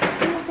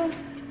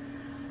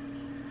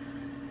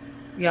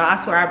 Y'all, I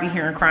swear I be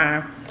hearing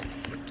crying.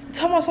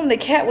 Talking about something, the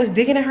cat was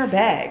digging in her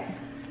bag.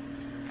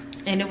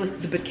 And it was,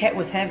 the cat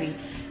was heavy.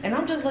 And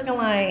I'm just looking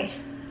like,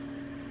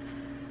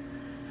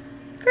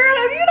 girl,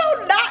 if you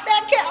don't knock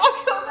that cat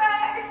off your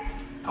back.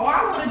 Oh,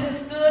 I would have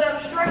just stood up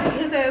straight.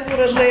 His ass would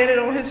have landed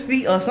on his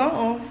feet or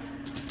something.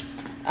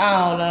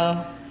 I don't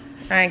know.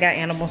 I ain't got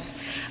animals.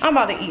 I'm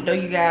about to eat though,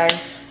 you guys.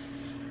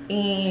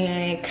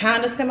 And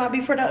kind of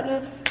semi-be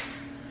productive.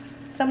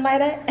 Something like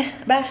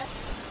that. Bye.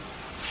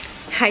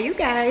 Hi, you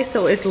guys.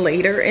 So it's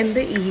later in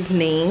the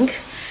evening.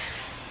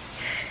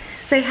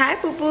 Say hi,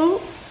 boo-boo.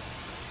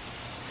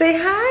 Say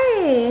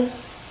hi.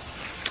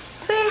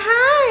 Say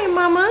hi,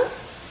 mama.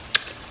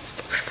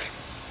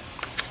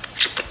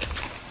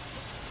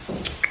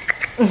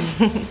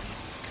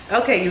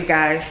 Okay, you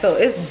guys, so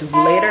it's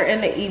later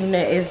in the evening.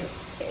 It's,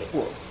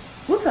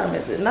 what time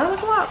is it? 9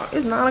 o'clock?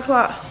 It's 9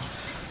 o'clock.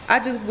 I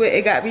just went,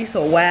 it got me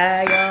so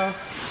wild, y'all.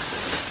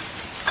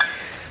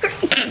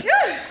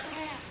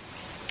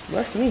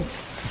 Bless me.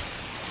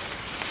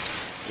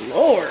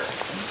 Lord,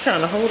 I'm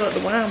trying to hold up the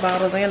wine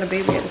bottles and the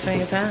baby at the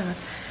same time,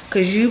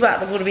 cause you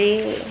about to go to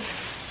bed.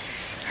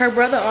 Her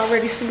brother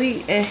already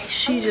asleep and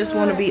she just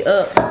want to be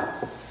up.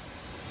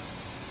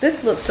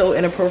 This looks so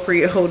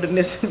inappropriate holding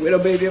this with a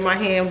baby in my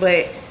hand,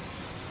 but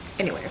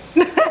anyway.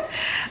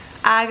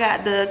 I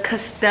got the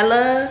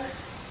Castello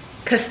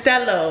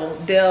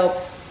del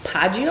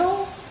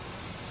Paggio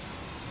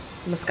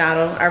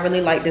Moscato. I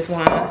really like this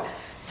wine.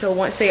 So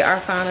once they are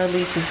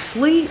finally to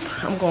sleep,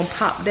 I'm gonna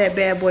pop that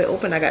bad boy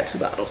open. I got 2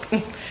 bottles.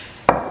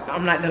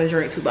 I'm not gonna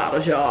drink 2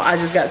 bottles, y'all. I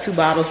just got 2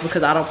 bottles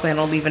because I don't plan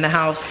on leaving the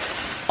house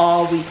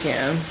all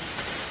weekend.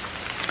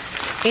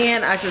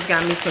 And I just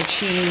got me some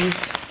cheese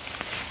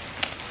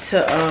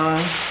to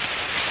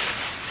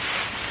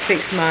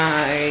fix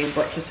my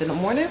breakfast in the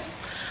morning.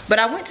 But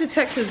I went to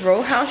Texas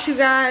Roadhouse, you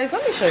guys.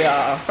 Let me show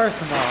y'all, first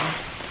of all.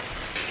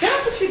 Can I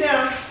put you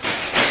down?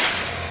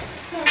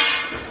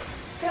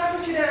 Can I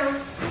put you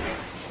down?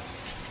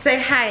 Say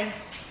hi.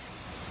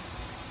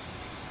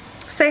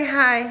 Say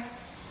hi.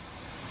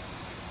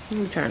 Let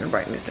me turn the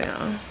brightness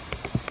down.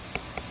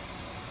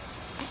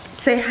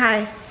 Say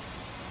hi.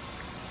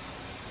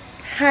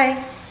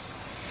 Hi.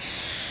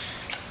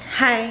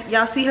 Hey,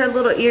 y'all see her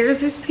little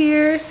ears is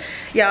pierced?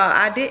 Y'all,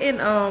 I did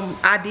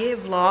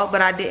vlog, but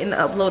I didn't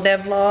upload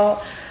that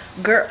vlog.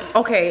 Girl,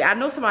 okay, I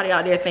know somebody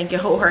out there thinking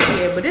hold her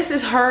head, but this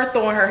is her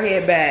throwing her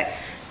head back.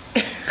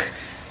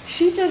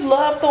 She just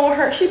love throwing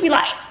her, she be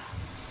like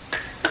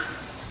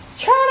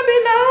trying to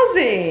be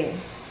nosy.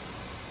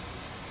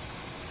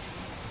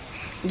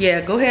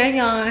 Yeah, go ahead and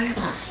yawn.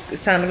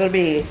 It's time to go to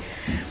bed.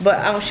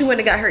 But she went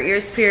and got her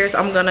ears pierced.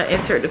 I'm gonna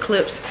insert the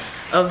clips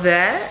of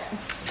that.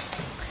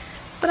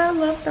 But I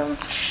love them.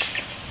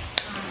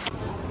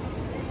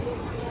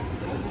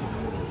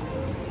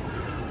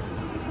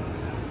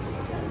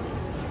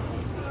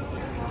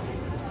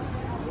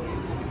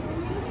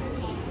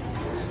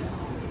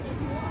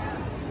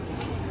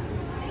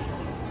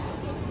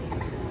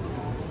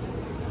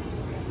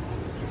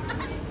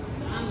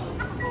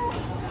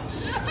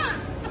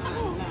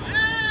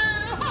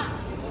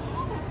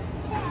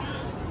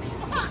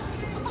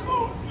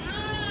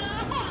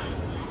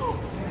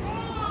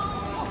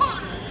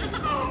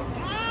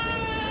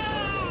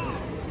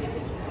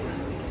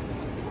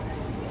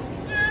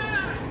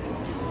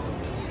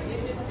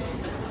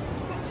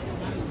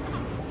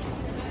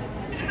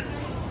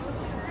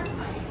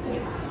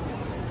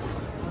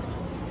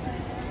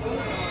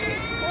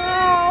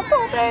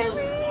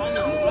 Baby.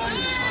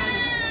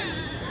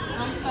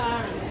 I'm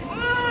sorry.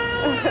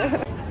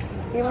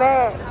 You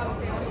mad?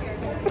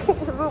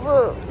 Boo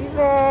boo, you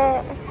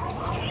mad?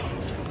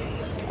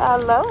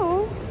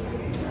 Hello.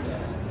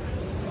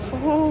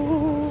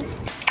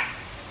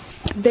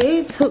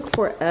 They took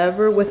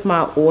forever with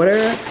my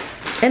order,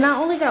 and I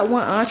only got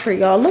one entree,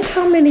 y'all. Look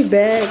how many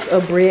bags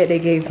of bread they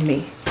gave me.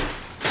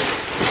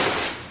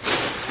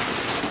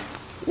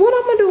 What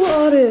I'm gonna do with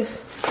all this?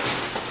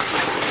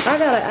 I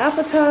got an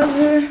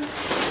appetizer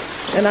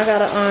and I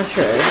got an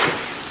entree.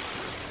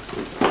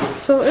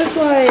 So it's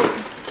like,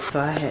 so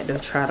I had to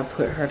try to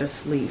put her to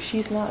sleep.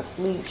 She's not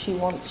asleep.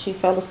 She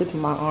fell asleep in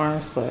my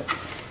arms, but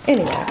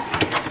anyway.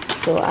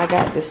 So I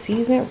got the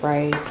seasoned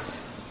rice.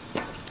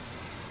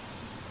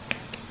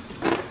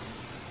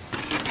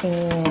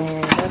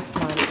 And that's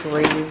my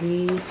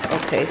gravy.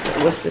 Okay,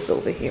 so what's this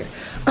over here?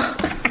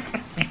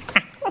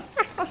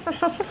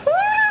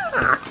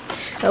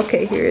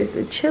 Okay, here's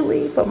the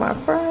chili for my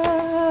fries.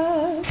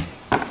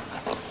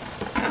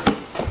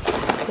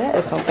 That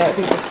is some fat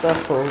people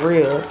stuff for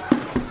real.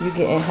 You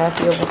getting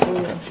happy over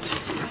food.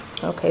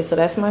 Okay, so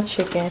that's my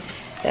chicken.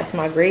 That's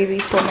my gravy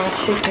for my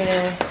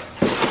chicken.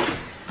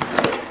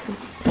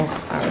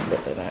 Oh, I already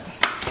looked at that.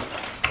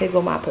 Here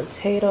go my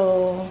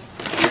potato.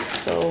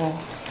 So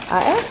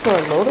I asked for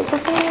a loaded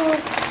potato,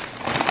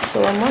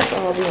 so it must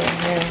all be in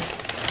here.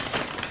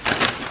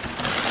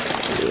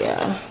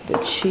 Yeah, the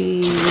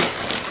cheese,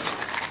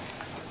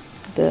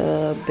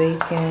 the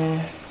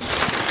bacon,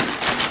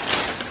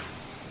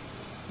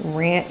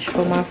 ranch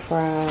for my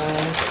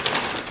fries,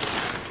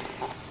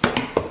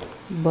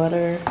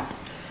 butter.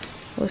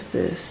 What's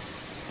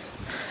this?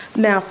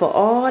 Now for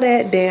all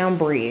that damn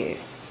bread,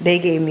 they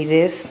gave me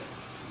this.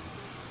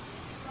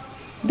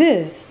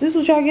 This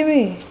what y'all give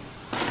me.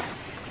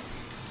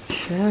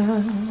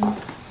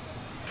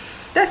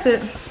 That's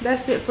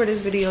it for this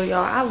video,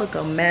 y'all. I look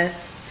a mess.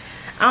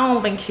 I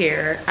don't even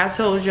care. I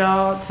told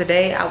y'all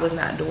today I was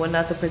not doing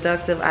nothing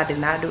productive. I did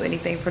not do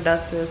anything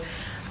productive.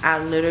 I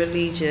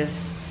literally just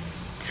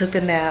took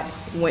a nap,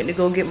 went to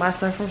go get my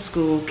son from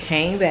school,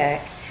 came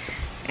back,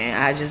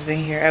 and I just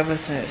been here ever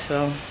since.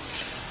 So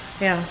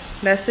yeah,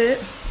 that's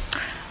it.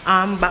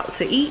 I'm about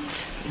to eat,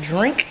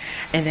 drink,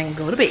 and then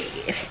go to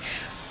bed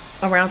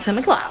around 10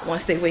 o'clock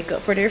once they wake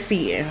up for their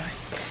feeding.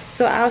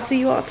 So I'll see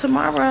you all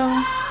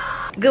tomorrow.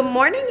 Good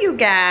morning, you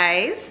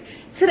guys.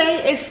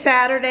 Today is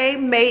Saturday,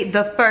 May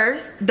the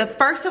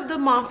 1st of the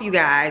month, you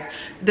guys.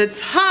 The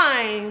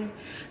time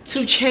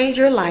to change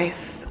your life,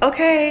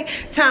 okay?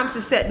 Time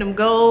to set them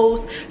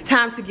goals,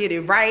 time to get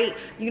it right.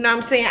 You know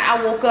what I'm saying?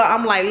 I woke up,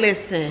 I'm like,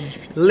 listen.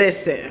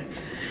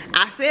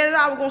 I said that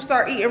I was gonna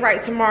start eating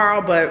right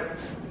tomorrow, but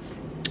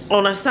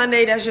on a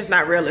Sunday, that's just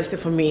not realistic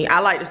for me. I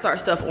like to start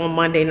stuff on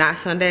Monday, not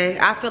Sunday.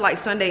 I feel like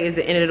Sunday is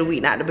the end of the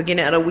week, not the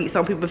beginning of the week.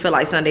 Some people feel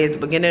like Sunday is the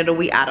beginning of the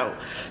week. I don't.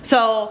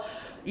 So,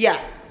 yeah.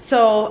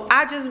 So,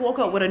 I just woke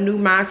up with a new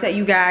mindset,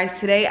 you guys.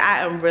 Today,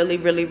 I am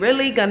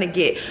really gonna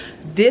get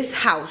this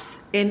house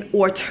in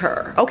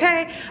order,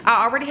 okay?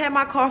 I already had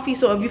my coffee,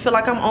 so if you feel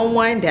like I'm on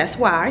one, that's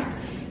why.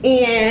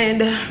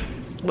 And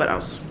what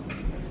else?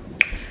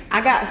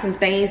 I got some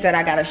things that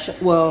I gotta show,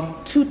 well,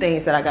 2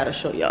 things that I gotta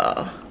show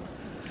y'all.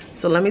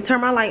 So let me turn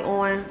my light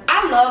on.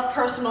 I love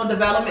personal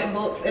development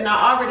books, and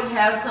I already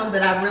have some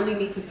that I really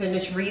need to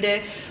finish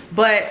reading,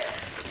 but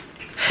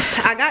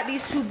I got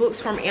these 2 books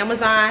from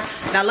Amazon.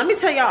 Now let me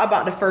tell y'all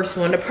about the first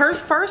one. The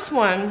first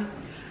one,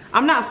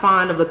 I'm not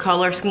fond of the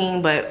color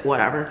scheme, but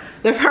whatever.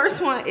 The first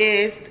one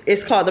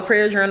it's called the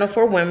Prayer Journal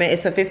for Women.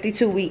 It's a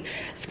 52-week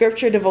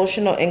scripture,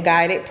 devotional, and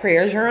guided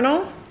prayer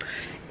journal.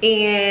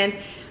 And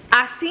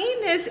I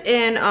seen this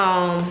in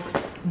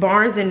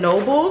Barnes and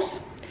Nobles.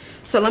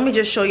 So let me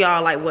just show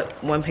y'all like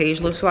what one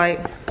page looks like.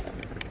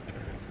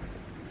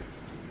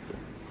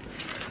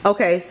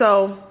 Okay,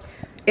 so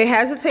it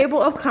has a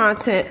table of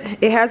content.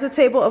 It has a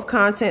table of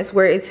contents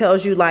where it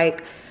tells you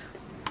like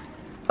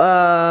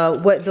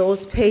what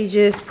those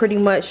pages pretty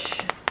much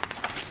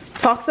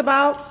talks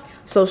about.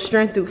 So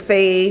strength through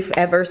faith,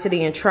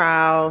 adversity and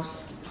trials.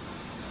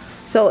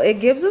 So it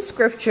gives a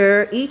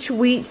scripture. Each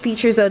week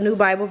features a new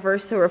Bible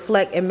verse to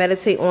reflect and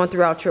meditate on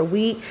throughout your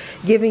week,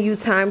 giving you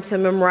time to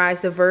memorize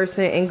the verse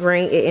and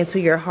ingrain it into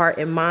your heart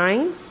and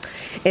mind.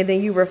 And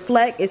then you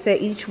reflect. It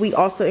said each week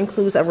also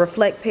includes a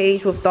reflect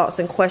page with thoughts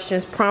and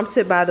questions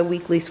prompted by the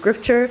weekly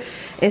scripture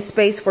and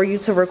space for you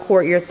to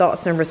record your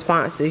thoughts and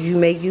responses. You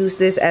may use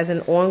this as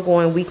an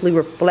ongoing weekly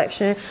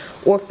reflection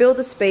or fill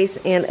the space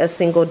in a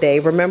single day.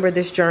 Remember,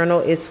 this journal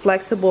is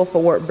flexible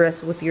for work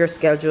best with your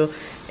schedule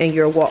and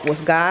your walk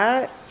with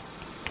God.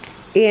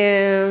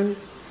 And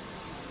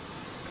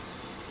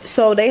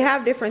so they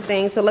have different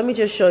things. So let me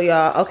just show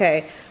y'all.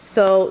 Okay.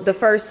 So the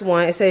first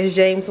one, it says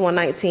James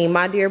 1:19.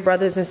 My dear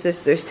brothers and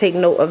sisters, take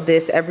note of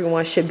this.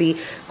 Everyone should be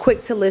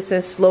quick to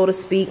listen, slow to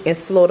speak, and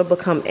slow to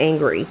become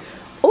angry.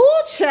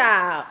 Ooh,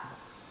 child.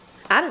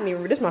 I didn't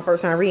even, this is my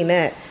first time reading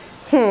that.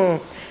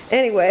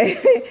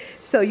 Anyway,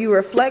 so you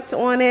reflect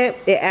on it.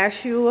 It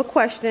asks you a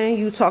question.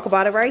 You talk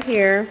about it right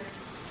here.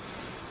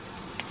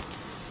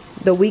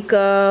 The week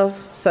of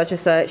such and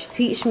such.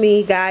 Teach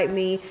me, guide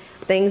me,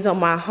 things on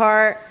my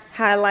heart,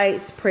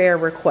 highlights, prayer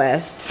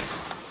requests.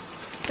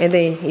 And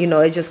then, you know,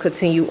 it just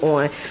continue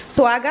on.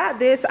 So I got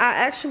this. I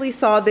actually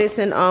saw this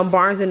in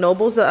Barnes and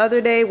Nobles the other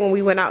day when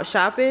we went out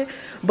shopping.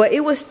 But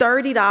it was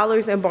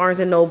 $30 in Barnes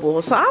and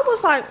Nobles. So I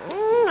was like,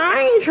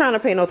 I ain't trying to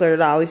pay no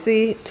 $30.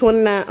 See,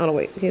 $29. Oh no,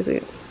 wait, here's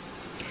it.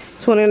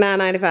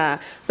 $29.95.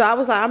 So I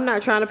was like, I'm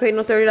not trying to pay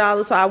no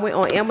 $30. So I went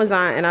on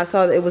Amazon and I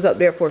saw that it was up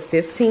there for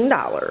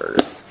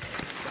 $15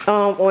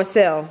 on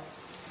sale.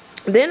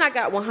 Then I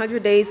got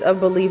 100 Days of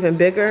Believing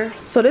Bigger.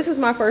 So this is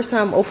my first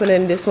time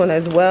opening this one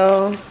as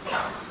well.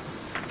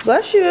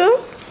 Bless you.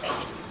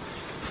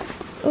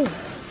 Ooh.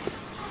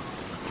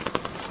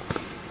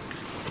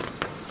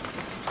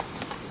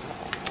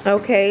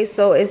 Okay,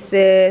 so it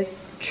says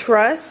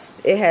trust.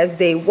 It has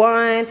day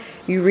 1.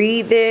 You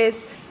read this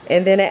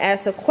and then it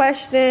asks a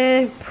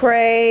question,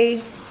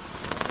 pray,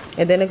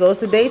 and then it goes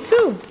to day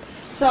 2.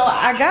 So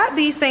I got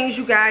these things,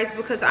 you guys,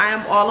 because I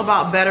am all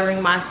about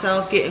bettering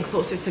myself, getting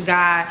closer to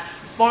God,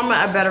 forming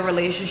a better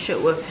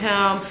relationship with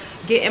Him,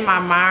 getting my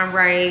mind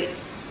right,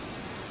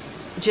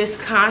 just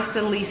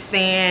constantly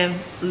staying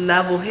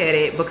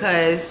level-headed,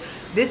 because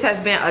this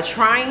has been a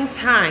trying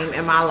time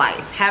in my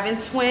life. Having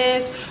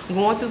twins,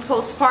 going through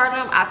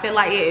postpartum, I feel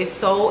like it is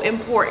so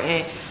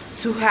important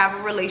to have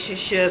a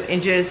relationship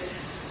and just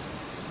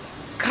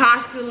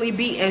constantly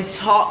be in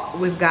talk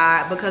with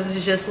God, because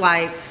it's just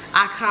like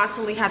I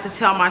constantly have to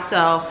tell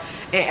myself,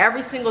 and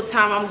every single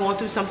time I'm going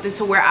through something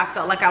to where I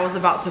felt like I was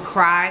about to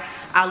cry,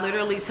 I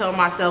literally tell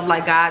myself,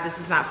 like, God, this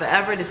is not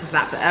forever, this is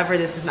not forever,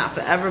 this is not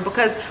forever,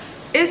 because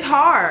it's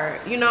hard.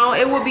 You know,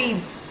 it would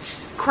be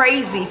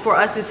crazy for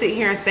us to sit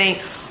here and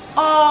think,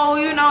 oh,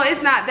 you know,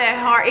 it's not that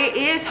hard. It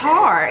is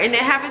hard, and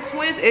then having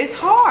twins is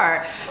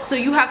hard. So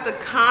you have to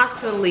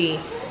constantly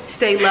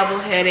stay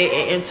level-headed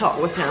and talk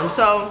with Him.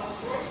 So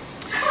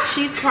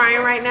she's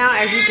crying right now,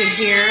 as you can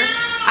hear.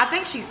 I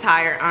think she's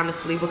tired,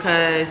 honestly,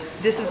 because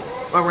this is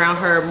around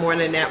her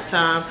morning nap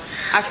time.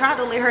 I tried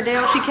to lay her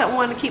down. She kept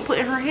wanting to keep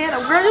putting her head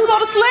up. Girl, just go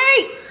to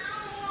sleep.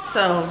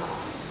 So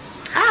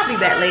I'll be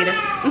back later.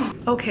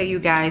 Okay, you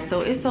guys,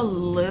 so it's a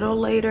little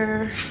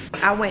later.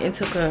 I went and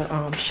took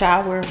a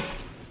shower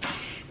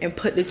and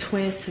put the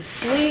twins to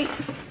sleep.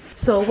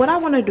 So what I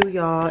want to do,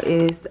 y'all,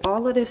 is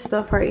all of this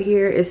stuff right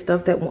here is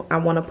stuff that I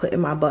want to put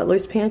in my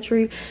butler's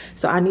pantry.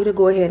 So I need to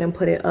go ahead and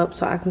put it up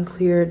so I can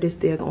clear this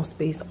daggone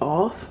space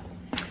off.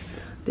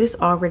 This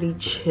already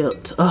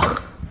chipped.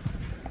 Ugh.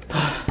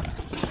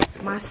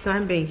 My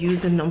son been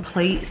using them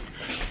plates,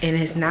 and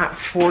it's not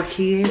for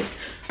kids,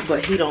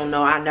 but he don't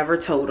know. I never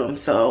told him.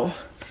 So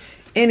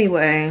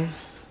anyway,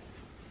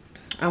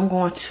 I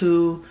want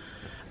to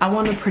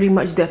pretty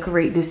much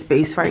decorate this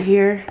space right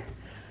here,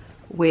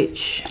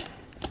 which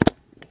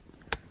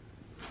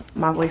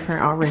my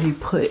boyfriend already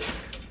put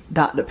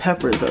Dr.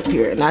 Peppers up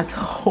here, and I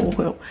told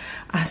him,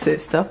 I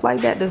said, stuff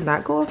like that does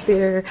not go up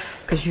there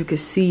because you can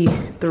see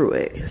through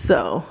it.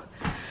 So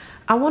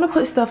I want to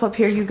put stuff up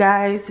here, you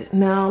guys.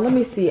 Now let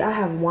me see. I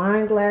have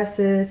wine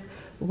glasses,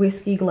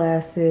 whiskey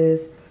glasses,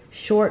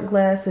 short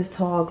glasses,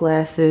 tall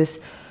glasses.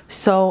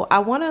 So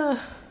I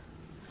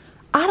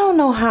don't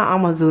know how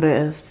I'm gonna do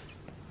this,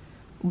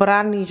 but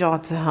I need y'all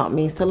to help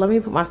me. So let me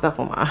put my stuff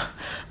on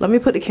let me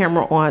put the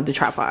camera on the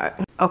tripod.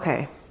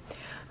 Okay,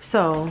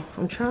 so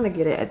I'm trying to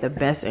get it at the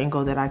best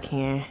angle that I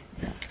can.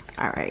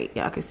 All right,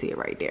 y'all can see it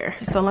right there.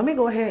 So let me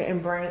go ahead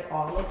and bring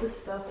all of the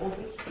stuff over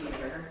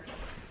here.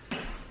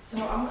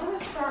 So I'm gonna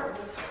start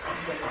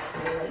with the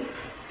plate.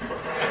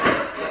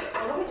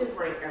 Oh, let me just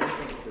bring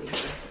everything over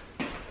here.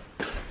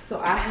 So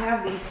I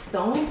have these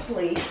stone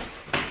plates.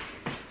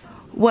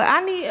 What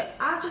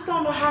I just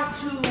don't know how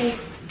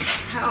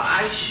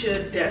I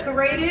should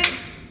decorate it.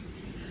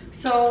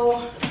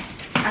 So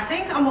I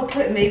think I'm gonna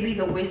put maybe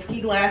the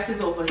whiskey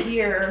glasses over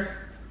here.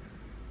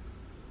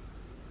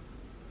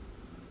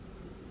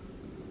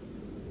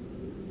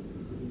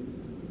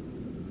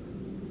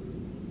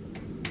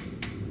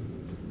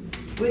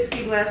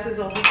 glasses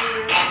over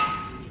here.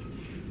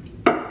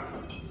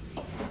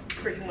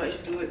 Pretty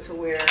much do it to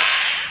where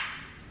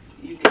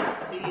you can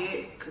see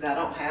it, because I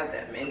don't have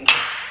that many.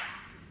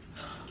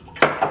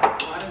 Why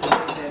does it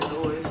make that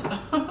noise?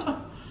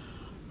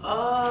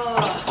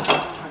 Oh,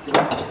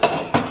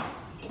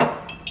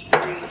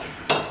 three.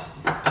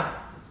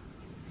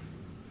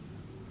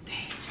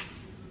 Dang.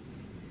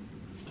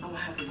 I'm gonna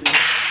have to do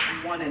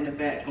one in the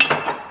back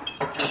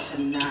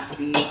to not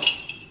be.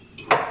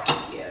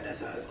 Yeah,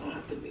 that's how it's gonna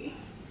have to be.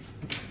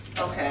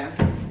 Okay,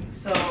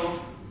 so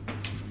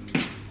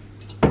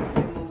let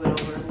me move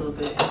it over a little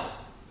bit.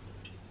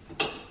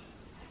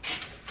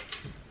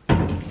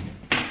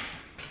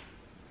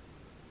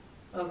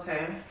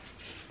 Okay,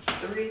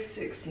 3,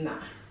 6, 9.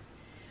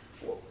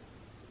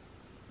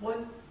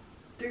 1,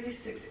 3,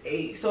 6,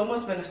 8. So it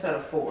must have been a set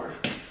of 4.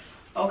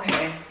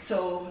 Okay,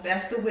 so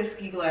that's the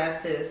whiskey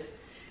glasses.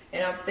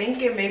 And I'm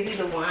thinking maybe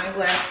the wine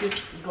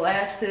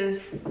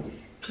glasses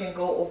can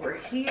go over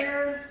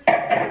here.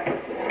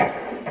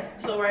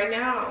 So right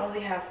now I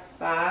only have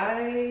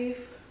 5.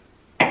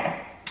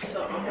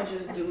 So I'm gonna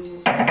just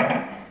do,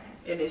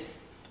 and it's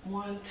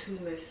 1, 2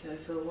 missing.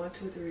 So 1,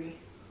 2, 3.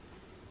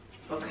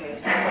 Okay,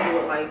 so I'm gonna do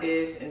it like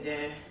this, and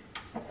then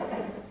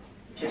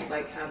just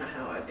like kind of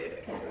how I did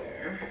it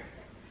there.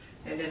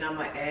 And then I'm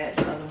gonna add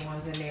the other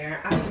ones in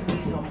there. I just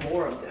need some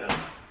more of them.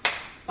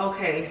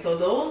 Okay, so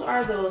those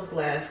are those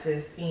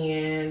glasses.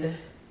 And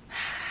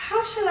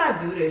how should I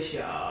do this,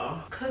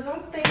 y'all? Cause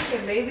I'm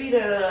thinking maybe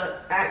the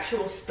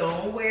actual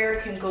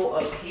stoneware can go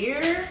up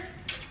here,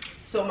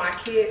 so my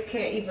kids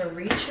can't even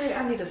reach it.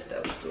 I need a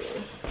step stool.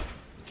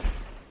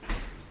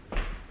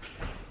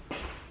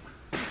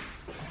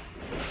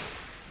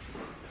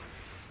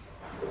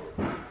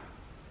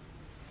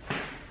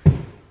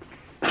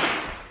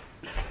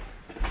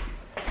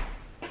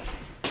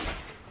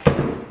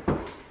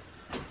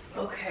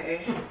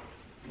 Okay,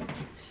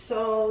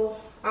 so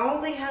I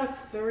only have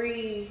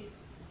 3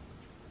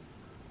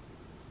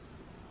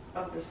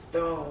 of the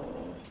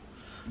stone.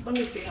 Let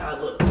me see how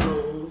it looks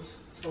close.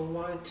 So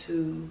 1,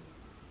 2.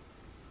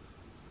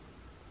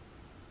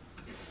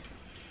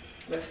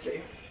 Let's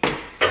see.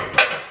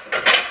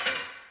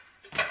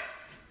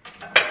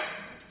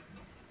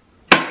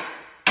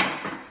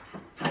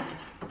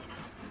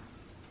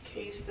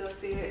 Can you still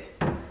see it?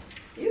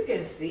 You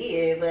can see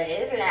it, but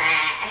it's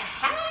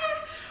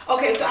like,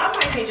 okay, so I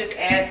might can just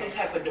add some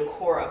type of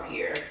decor up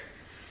here.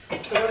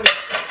 So let me,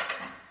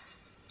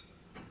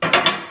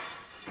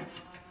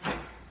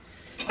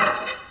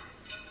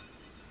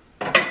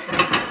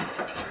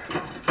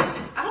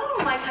 I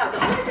don't like how,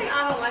 the only thing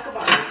I don't like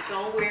about this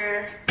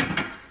stoneware,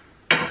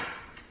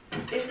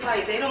 it's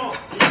like they don't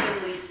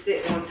evenly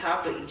sit on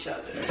top of each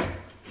other.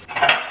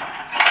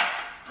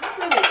 I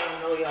really don't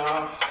know,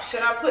 y'all.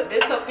 Should I put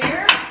this up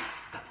here?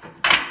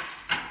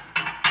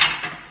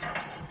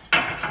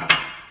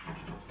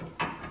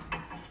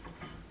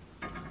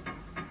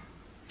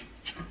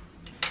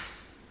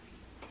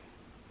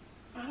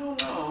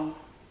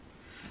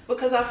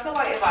 Because I feel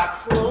like if I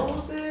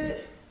close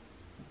it,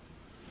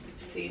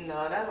 see,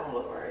 no, that don't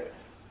look right.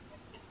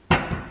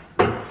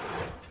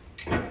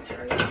 Let me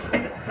turn this on.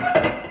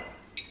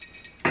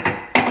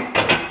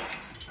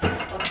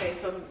 Okay,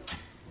 so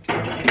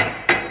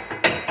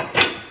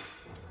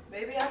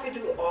maybe I could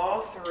do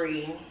all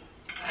 3.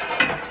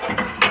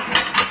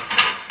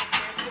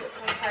 Put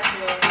some type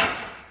of,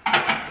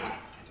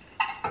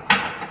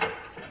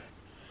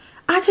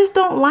 I just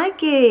don't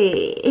like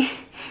it.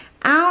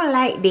 I don't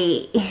like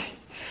that.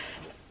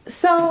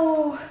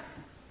 So,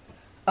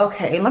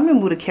 okay, let me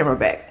move the camera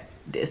back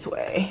this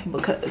way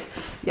because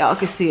y'all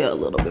can see it a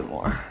little bit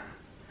more.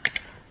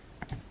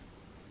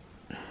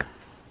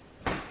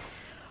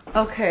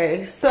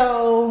 Okay,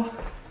 so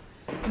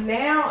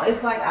now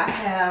it's like I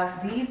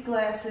have these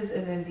glasses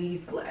and then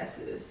these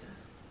glasses.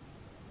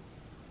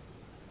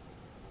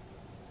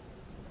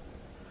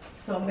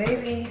 So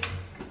maybe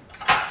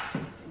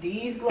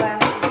these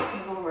glasses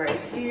can go right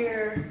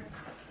here.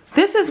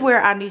 This is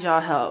where I need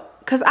y'all help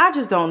because I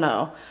just don't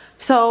know.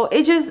 So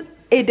it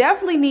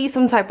definitely needs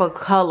some type of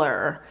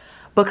color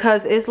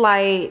because it's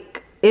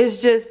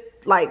just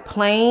like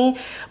plain.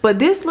 But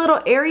this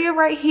little area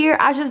right here,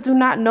 I just do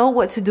not know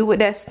what to do with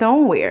that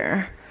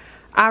stoneware.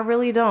 I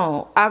really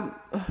don't.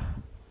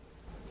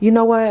 You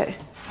know what?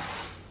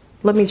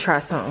 Let me try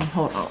something.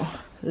 Hold on.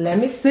 Let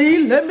me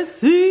see.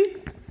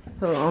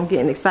 So I'm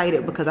getting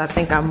excited because I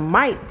think I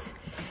might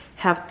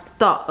have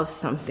thought of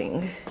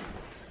something.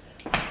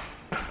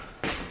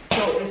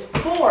 So it's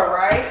 4,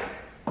 right?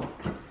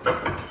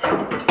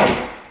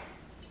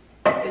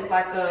 It's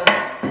like a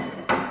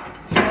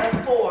set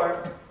of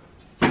 4.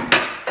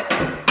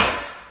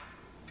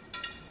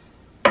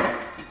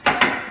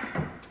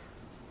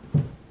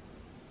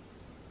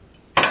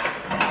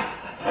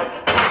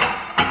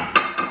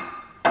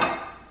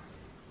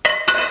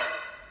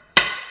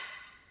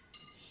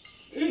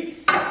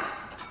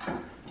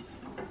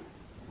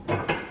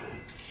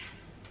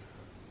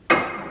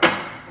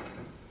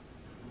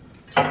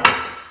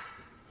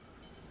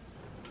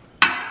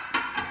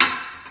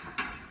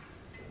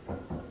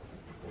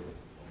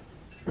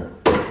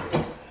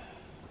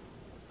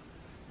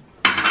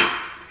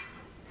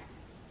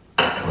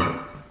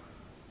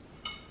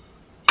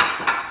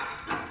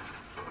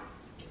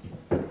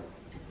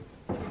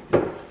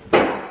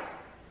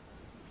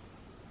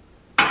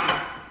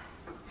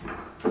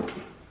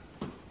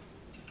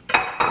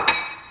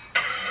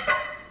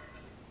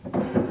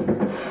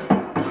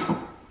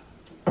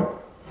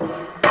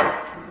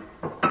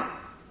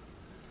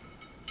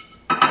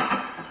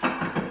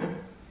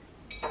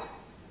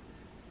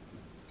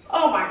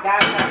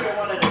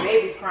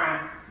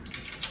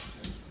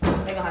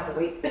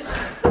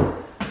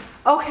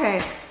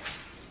 Okay.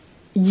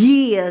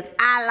 Yeah,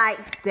 I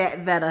like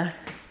that better.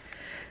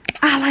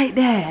 I like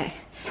that.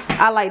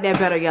 I like that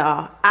better,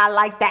 y'all. I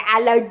like that.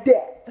 I like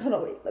that. Hold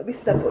on, wait. Let me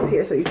step up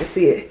here so you can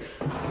see it.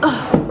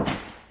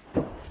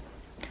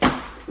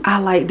 I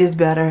like this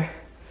better.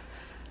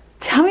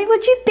 Tell me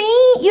what you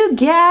think, you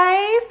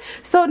guys.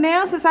 So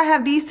now, since I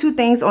have these two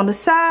things on the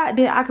side,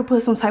 then I could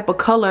put some type of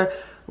color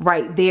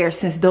right there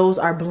since those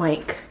are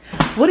blank.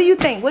 What do you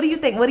think? What do you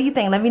think? What do you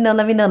think? Let me know,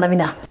 let me know, let me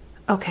know.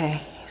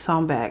 Okay, so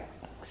I'm back.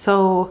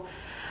 So,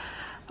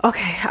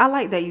 okay, I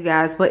like that, you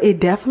guys, but it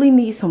definitely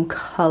needs some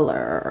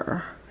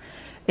color.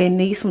 It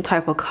needs some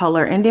type of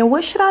color. And then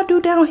what should I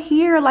do down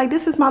here? Like,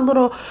 this is my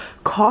little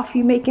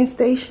coffee making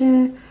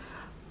station.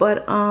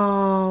 But,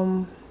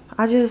 I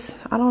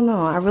don't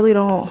know. I really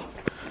don't.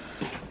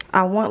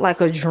 I want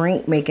like a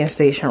drink making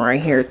station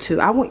right here too.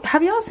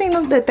 Have y'all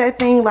seen that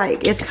thing?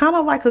 Like, it's kind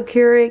of like a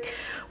Keurig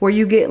where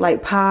you get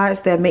like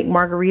pods that make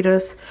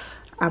margaritas.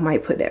 I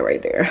might put that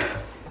right there.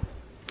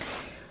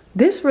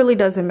 This really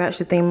doesn't match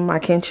the theme of my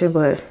kitchen,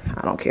 but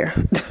I don't care.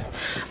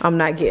 I'm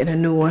not getting a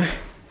new one.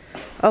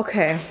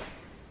 Okay.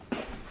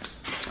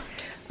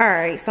 All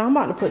right, so I'm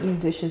about to put these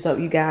dishes up,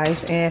 you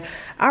guys, and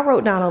I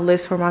wrote down a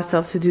list for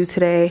myself to do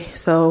today.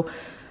 So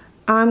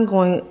I'm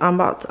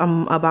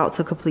about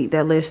to complete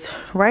that list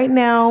right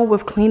now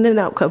with cleaning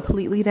up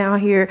completely down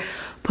here,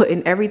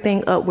 putting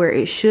everything up where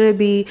it should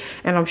be,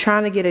 and I'm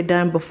trying to get it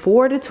done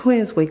before the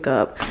twins wake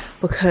up,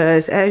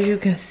 because as you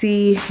can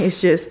see, it's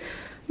just,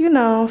 you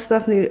know,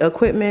 stuff need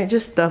equipment,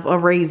 just stuff. A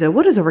razor.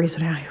 What is a razor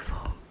down here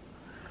for?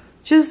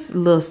 Just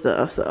little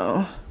stuff.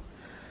 So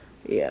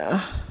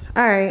yeah.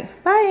 All right,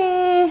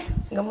 bye.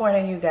 Good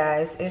morning, you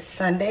guys. It's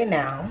Sunday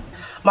now.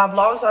 My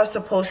vlogs are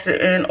supposed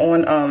to end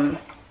on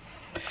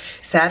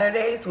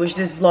Saturdays, which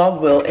this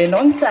vlog will end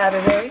on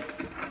Saturday.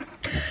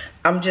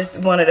 I'm just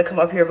wanted to come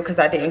up here because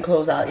I didn't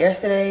close out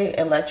yesterday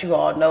and let you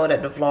all know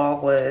that the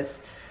vlog was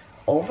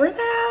over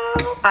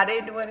now. I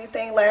didn't do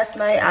anything last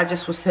night. I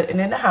just was sitting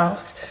in the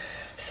house.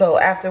 So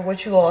after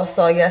what you all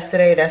saw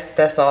yesterday,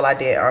 that's all I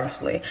did,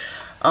 honestly.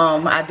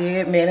 I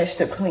did manage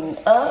to clean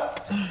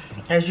up.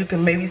 As you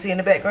can maybe see in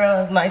the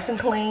background, it's nice and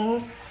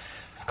clean.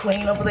 It's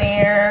clean over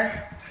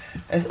there.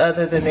 It's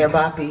other than their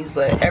boppies,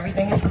 but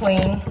everything is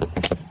clean.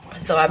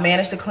 So I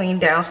managed to clean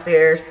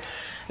downstairs.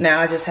 Now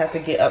I just have to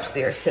get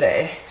upstairs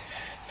today.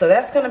 So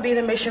that's gonna be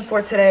the mission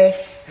for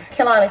today.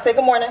 Kelani, say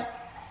good morning.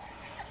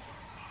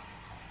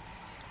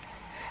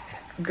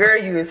 Girl,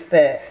 you is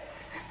fat.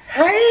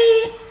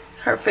 Hey!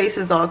 Her face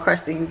is all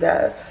crusty, you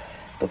guys,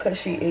 because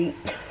she ate.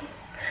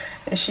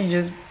 And she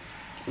just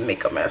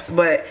make a mess.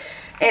 But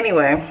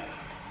anyway,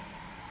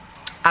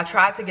 I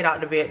tried to get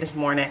out of bed this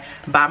morning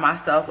by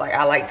myself. Like,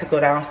 I like to go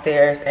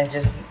downstairs and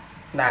just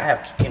not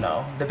have, you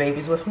know, the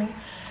babies with me.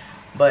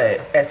 But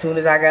as soon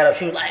as I got up,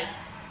 she was like,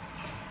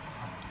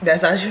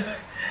 that's how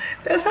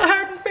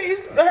her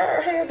face,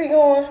 her hair be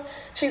going.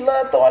 She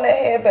loved throwing that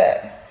hair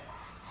back.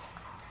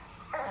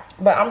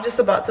 But I'm just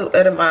about to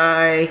edit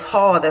my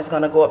haul that's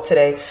gonna go up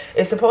today.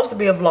 It's supposed to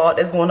be a vlog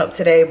that's going up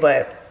today,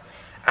 but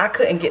I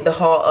couldn't get the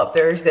haul up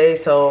Thursday,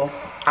 so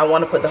I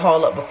want to put the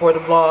haul up before the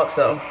vlog.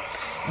 So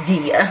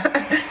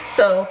yeah.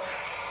 So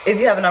if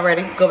you haven't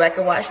already, go back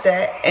and watch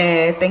that.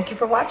 And thank you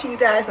for watching, you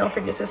guys. Don't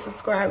forget to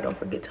subscribe. Don't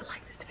forget to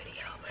like this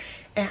video.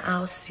 And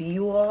I'll see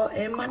you all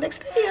in my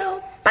next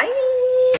video. Bye.